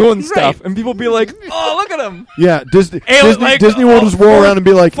 like we're doing Right. stuff, and people be like, "Oh, look at them." Yeah, Disney. Like, Disney will just roll around and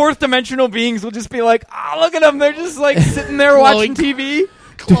be like, fourth dimensional beings will just be like, "Oh, look at them! They're just like sitting there watching TV."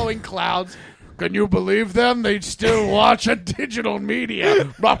 glowing clouds. Can you believe them? They still watch a digital media.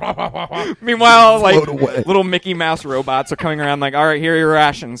 Meanwhile, like Float away. little Mickey Mouse robots are coming around, like, "All right, here are your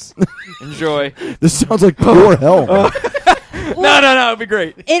rations. Enjoy." this sounds like pure hell. No, it'd be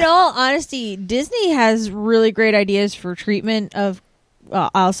great. In all honesty, Disney has really great ideas for treatment of,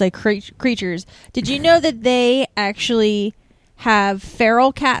 I'll say, creatures. Did you know that they actually have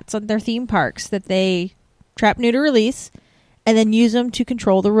feral cats on their theme parks that they trap, neuter, release, and then use them to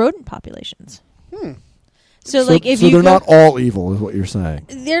control the rodent populations? So, like, if so you they're go- not all evil, is what you're saying.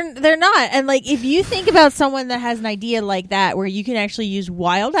 they're not, and like if you think about someone that has an idea like that, where you can actually use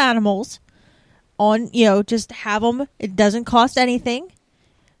wild animals on, just have them. It doesn't cost anything.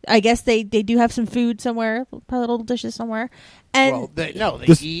 I guess they do have some food somewhere, probably little dishes somewhere, and Well, they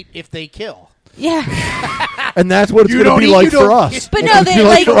This- eat if they kill. yeah, And that's what it's You going to don't be eat, like you for don't- us. But It's no, gonna they- be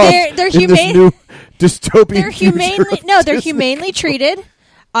like, for us they're in humane- this new dystopian they're future humanely of they're Disney. humanely treated.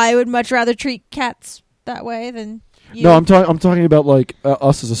 I would much rather treat cats that way than you. No, I'm talking about like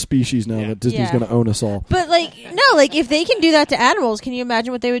us as a species now Yeah. that Disney's Yeah. going to own us all. But like if they can do that to animals, can you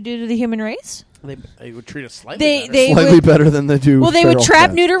imagine what they would do to the human race? They would treat us slightly They better. they Slightly would. better than they do. Well, they would feral trap,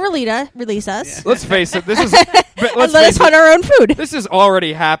 cats. neuter, release us, Let's face it. This is. and Let's let us face hunt it. our own food. This is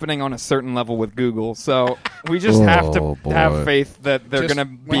already happening on a certain level with Google, so we just have Oh, to boy. have faith that they're Just going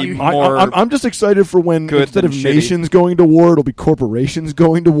to when be you- more. I'm just excited for when good instead than of shitty. nations going to war, it'll be corporations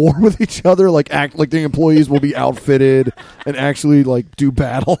going to war with each other. Like the employees will be outfitted and actually like do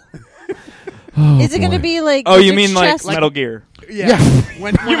battle. Is it going to be like? Oh, you Wizard's mean like Chest? Metal Gear? Yeah.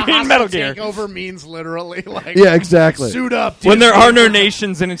 When You a mean Metal hostile Gear. takeover means literally like Yeah, exactly. suit up. When there Disney. are no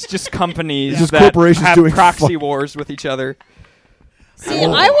nations and it's just companies Just that corporations have doing proxy fuck- wars with each other. See, I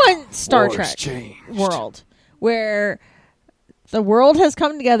want Star Wars Trek changed. world where the world has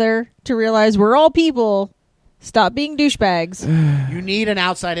come together to realize we're all people. Stop being douchebags. You need an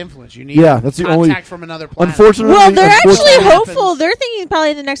outside influence. You need Yeah, that's the only- contact from another planet. Unfortunately, Well, they're actually Unfortunately- hopeful. They're thinking probably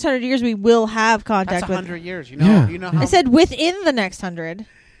in the next 100 years we will have contact that's with. 100 years. You know. Yeah. You know how I said within the next 100.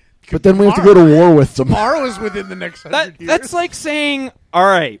 but then we have to go to war with them. tomorrow is within the next 100 years. That's like saying, all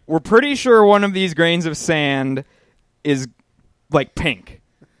right, we're pretty sure one of these grains of sand is like pink.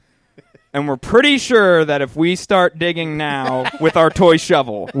 And we're pretty sure that if we start digging now with our toy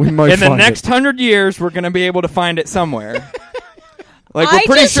shovel, We might in the find next it. 100 years, we're going to be able to find it somewhere. Like we're I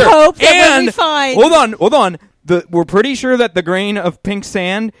pretty just sure. hope that when we And- find- hold on. We're pretty sure that the grain of pink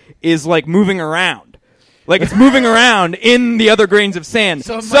sand is like moving around. Like it's moving around in the other grains of sand.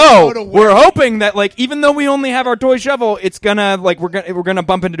 So it might So go to we're where- hoping that like even though we only have our toy shovel, it's gonna like we're gonna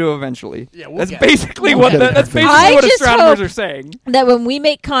bump into it eventually. Yeah, we'll that's get it. basically We'll what get it. that's basically I what just astronomers hope- are saying. That when we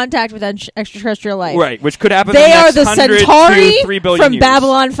make contact with extraterrestrial life, Right, which could happen. they in the are next the 100 Centauri to 3 billion from years.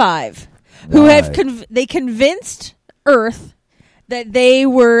 Babylon 5, who have Right. they convinced Earth that they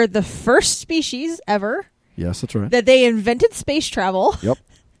were the first species ever, Yes, that's right. that they invented space travel, Yep.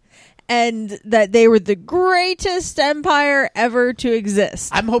 and that they were the greatest empire ever to exist.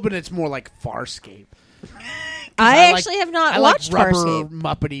 I'm hoping it's more like Farscape. I like- actually have not I watched like rubber Farscape.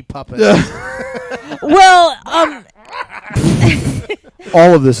 Muppety puppets. Well,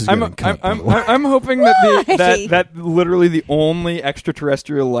 All of this is I'm getting cut. by the way. I'm hoping that Why? that literally the only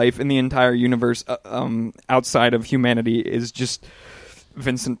extraterrestrial life in the entire universe outside of humanity is just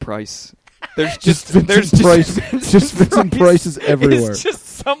Vincent Price. There's Just just there's Vincent Price. Just Vincent Price is everywhere. It's just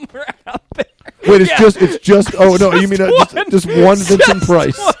somewhere out there. Wait, Yeah. it's just. Oh no, you mean just one Vincent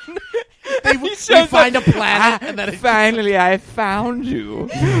Price? we find a planet and then it Finally, I found you.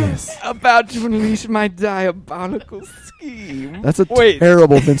 About to unleash my diabolical scheme. That's a Wait.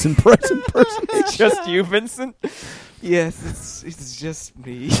 terrible Vincent Price impersonation. It's just you, Vincent? Yes, it's just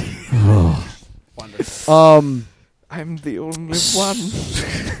me. wonderful. I'm the only one.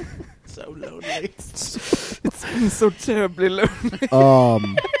 So lonely. It's been so terribly lonely.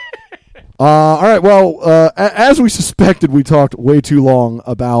 All right. Well, as we suspected, we talked way too long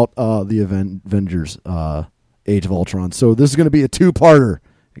about the Avengers, Age of Ultron. So this is going to be a two-parter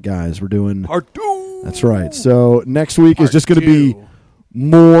guys. We're doing Part 2. That's right. So next week is Part just going to be 2.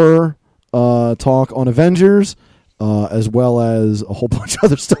 more talk on Avengers, as well as a whole bunch of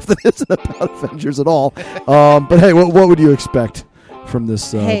other stuff that isn't about Avengers at all. But hey, what would you expect from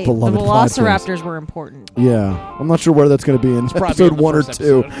this Hey, the beloved Velociraptors podcast? were important, Yeah, I'm not sure where that's going to be in probably episode in the 1 or first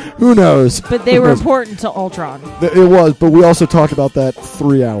 2. episode. Who knows? but they were important to Ultron. It was, but we also talked about that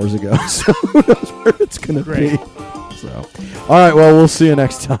 3 hours ago. So who knows where it's going to be? Great. So, all right. Well, we'll see you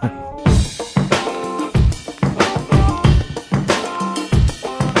next time.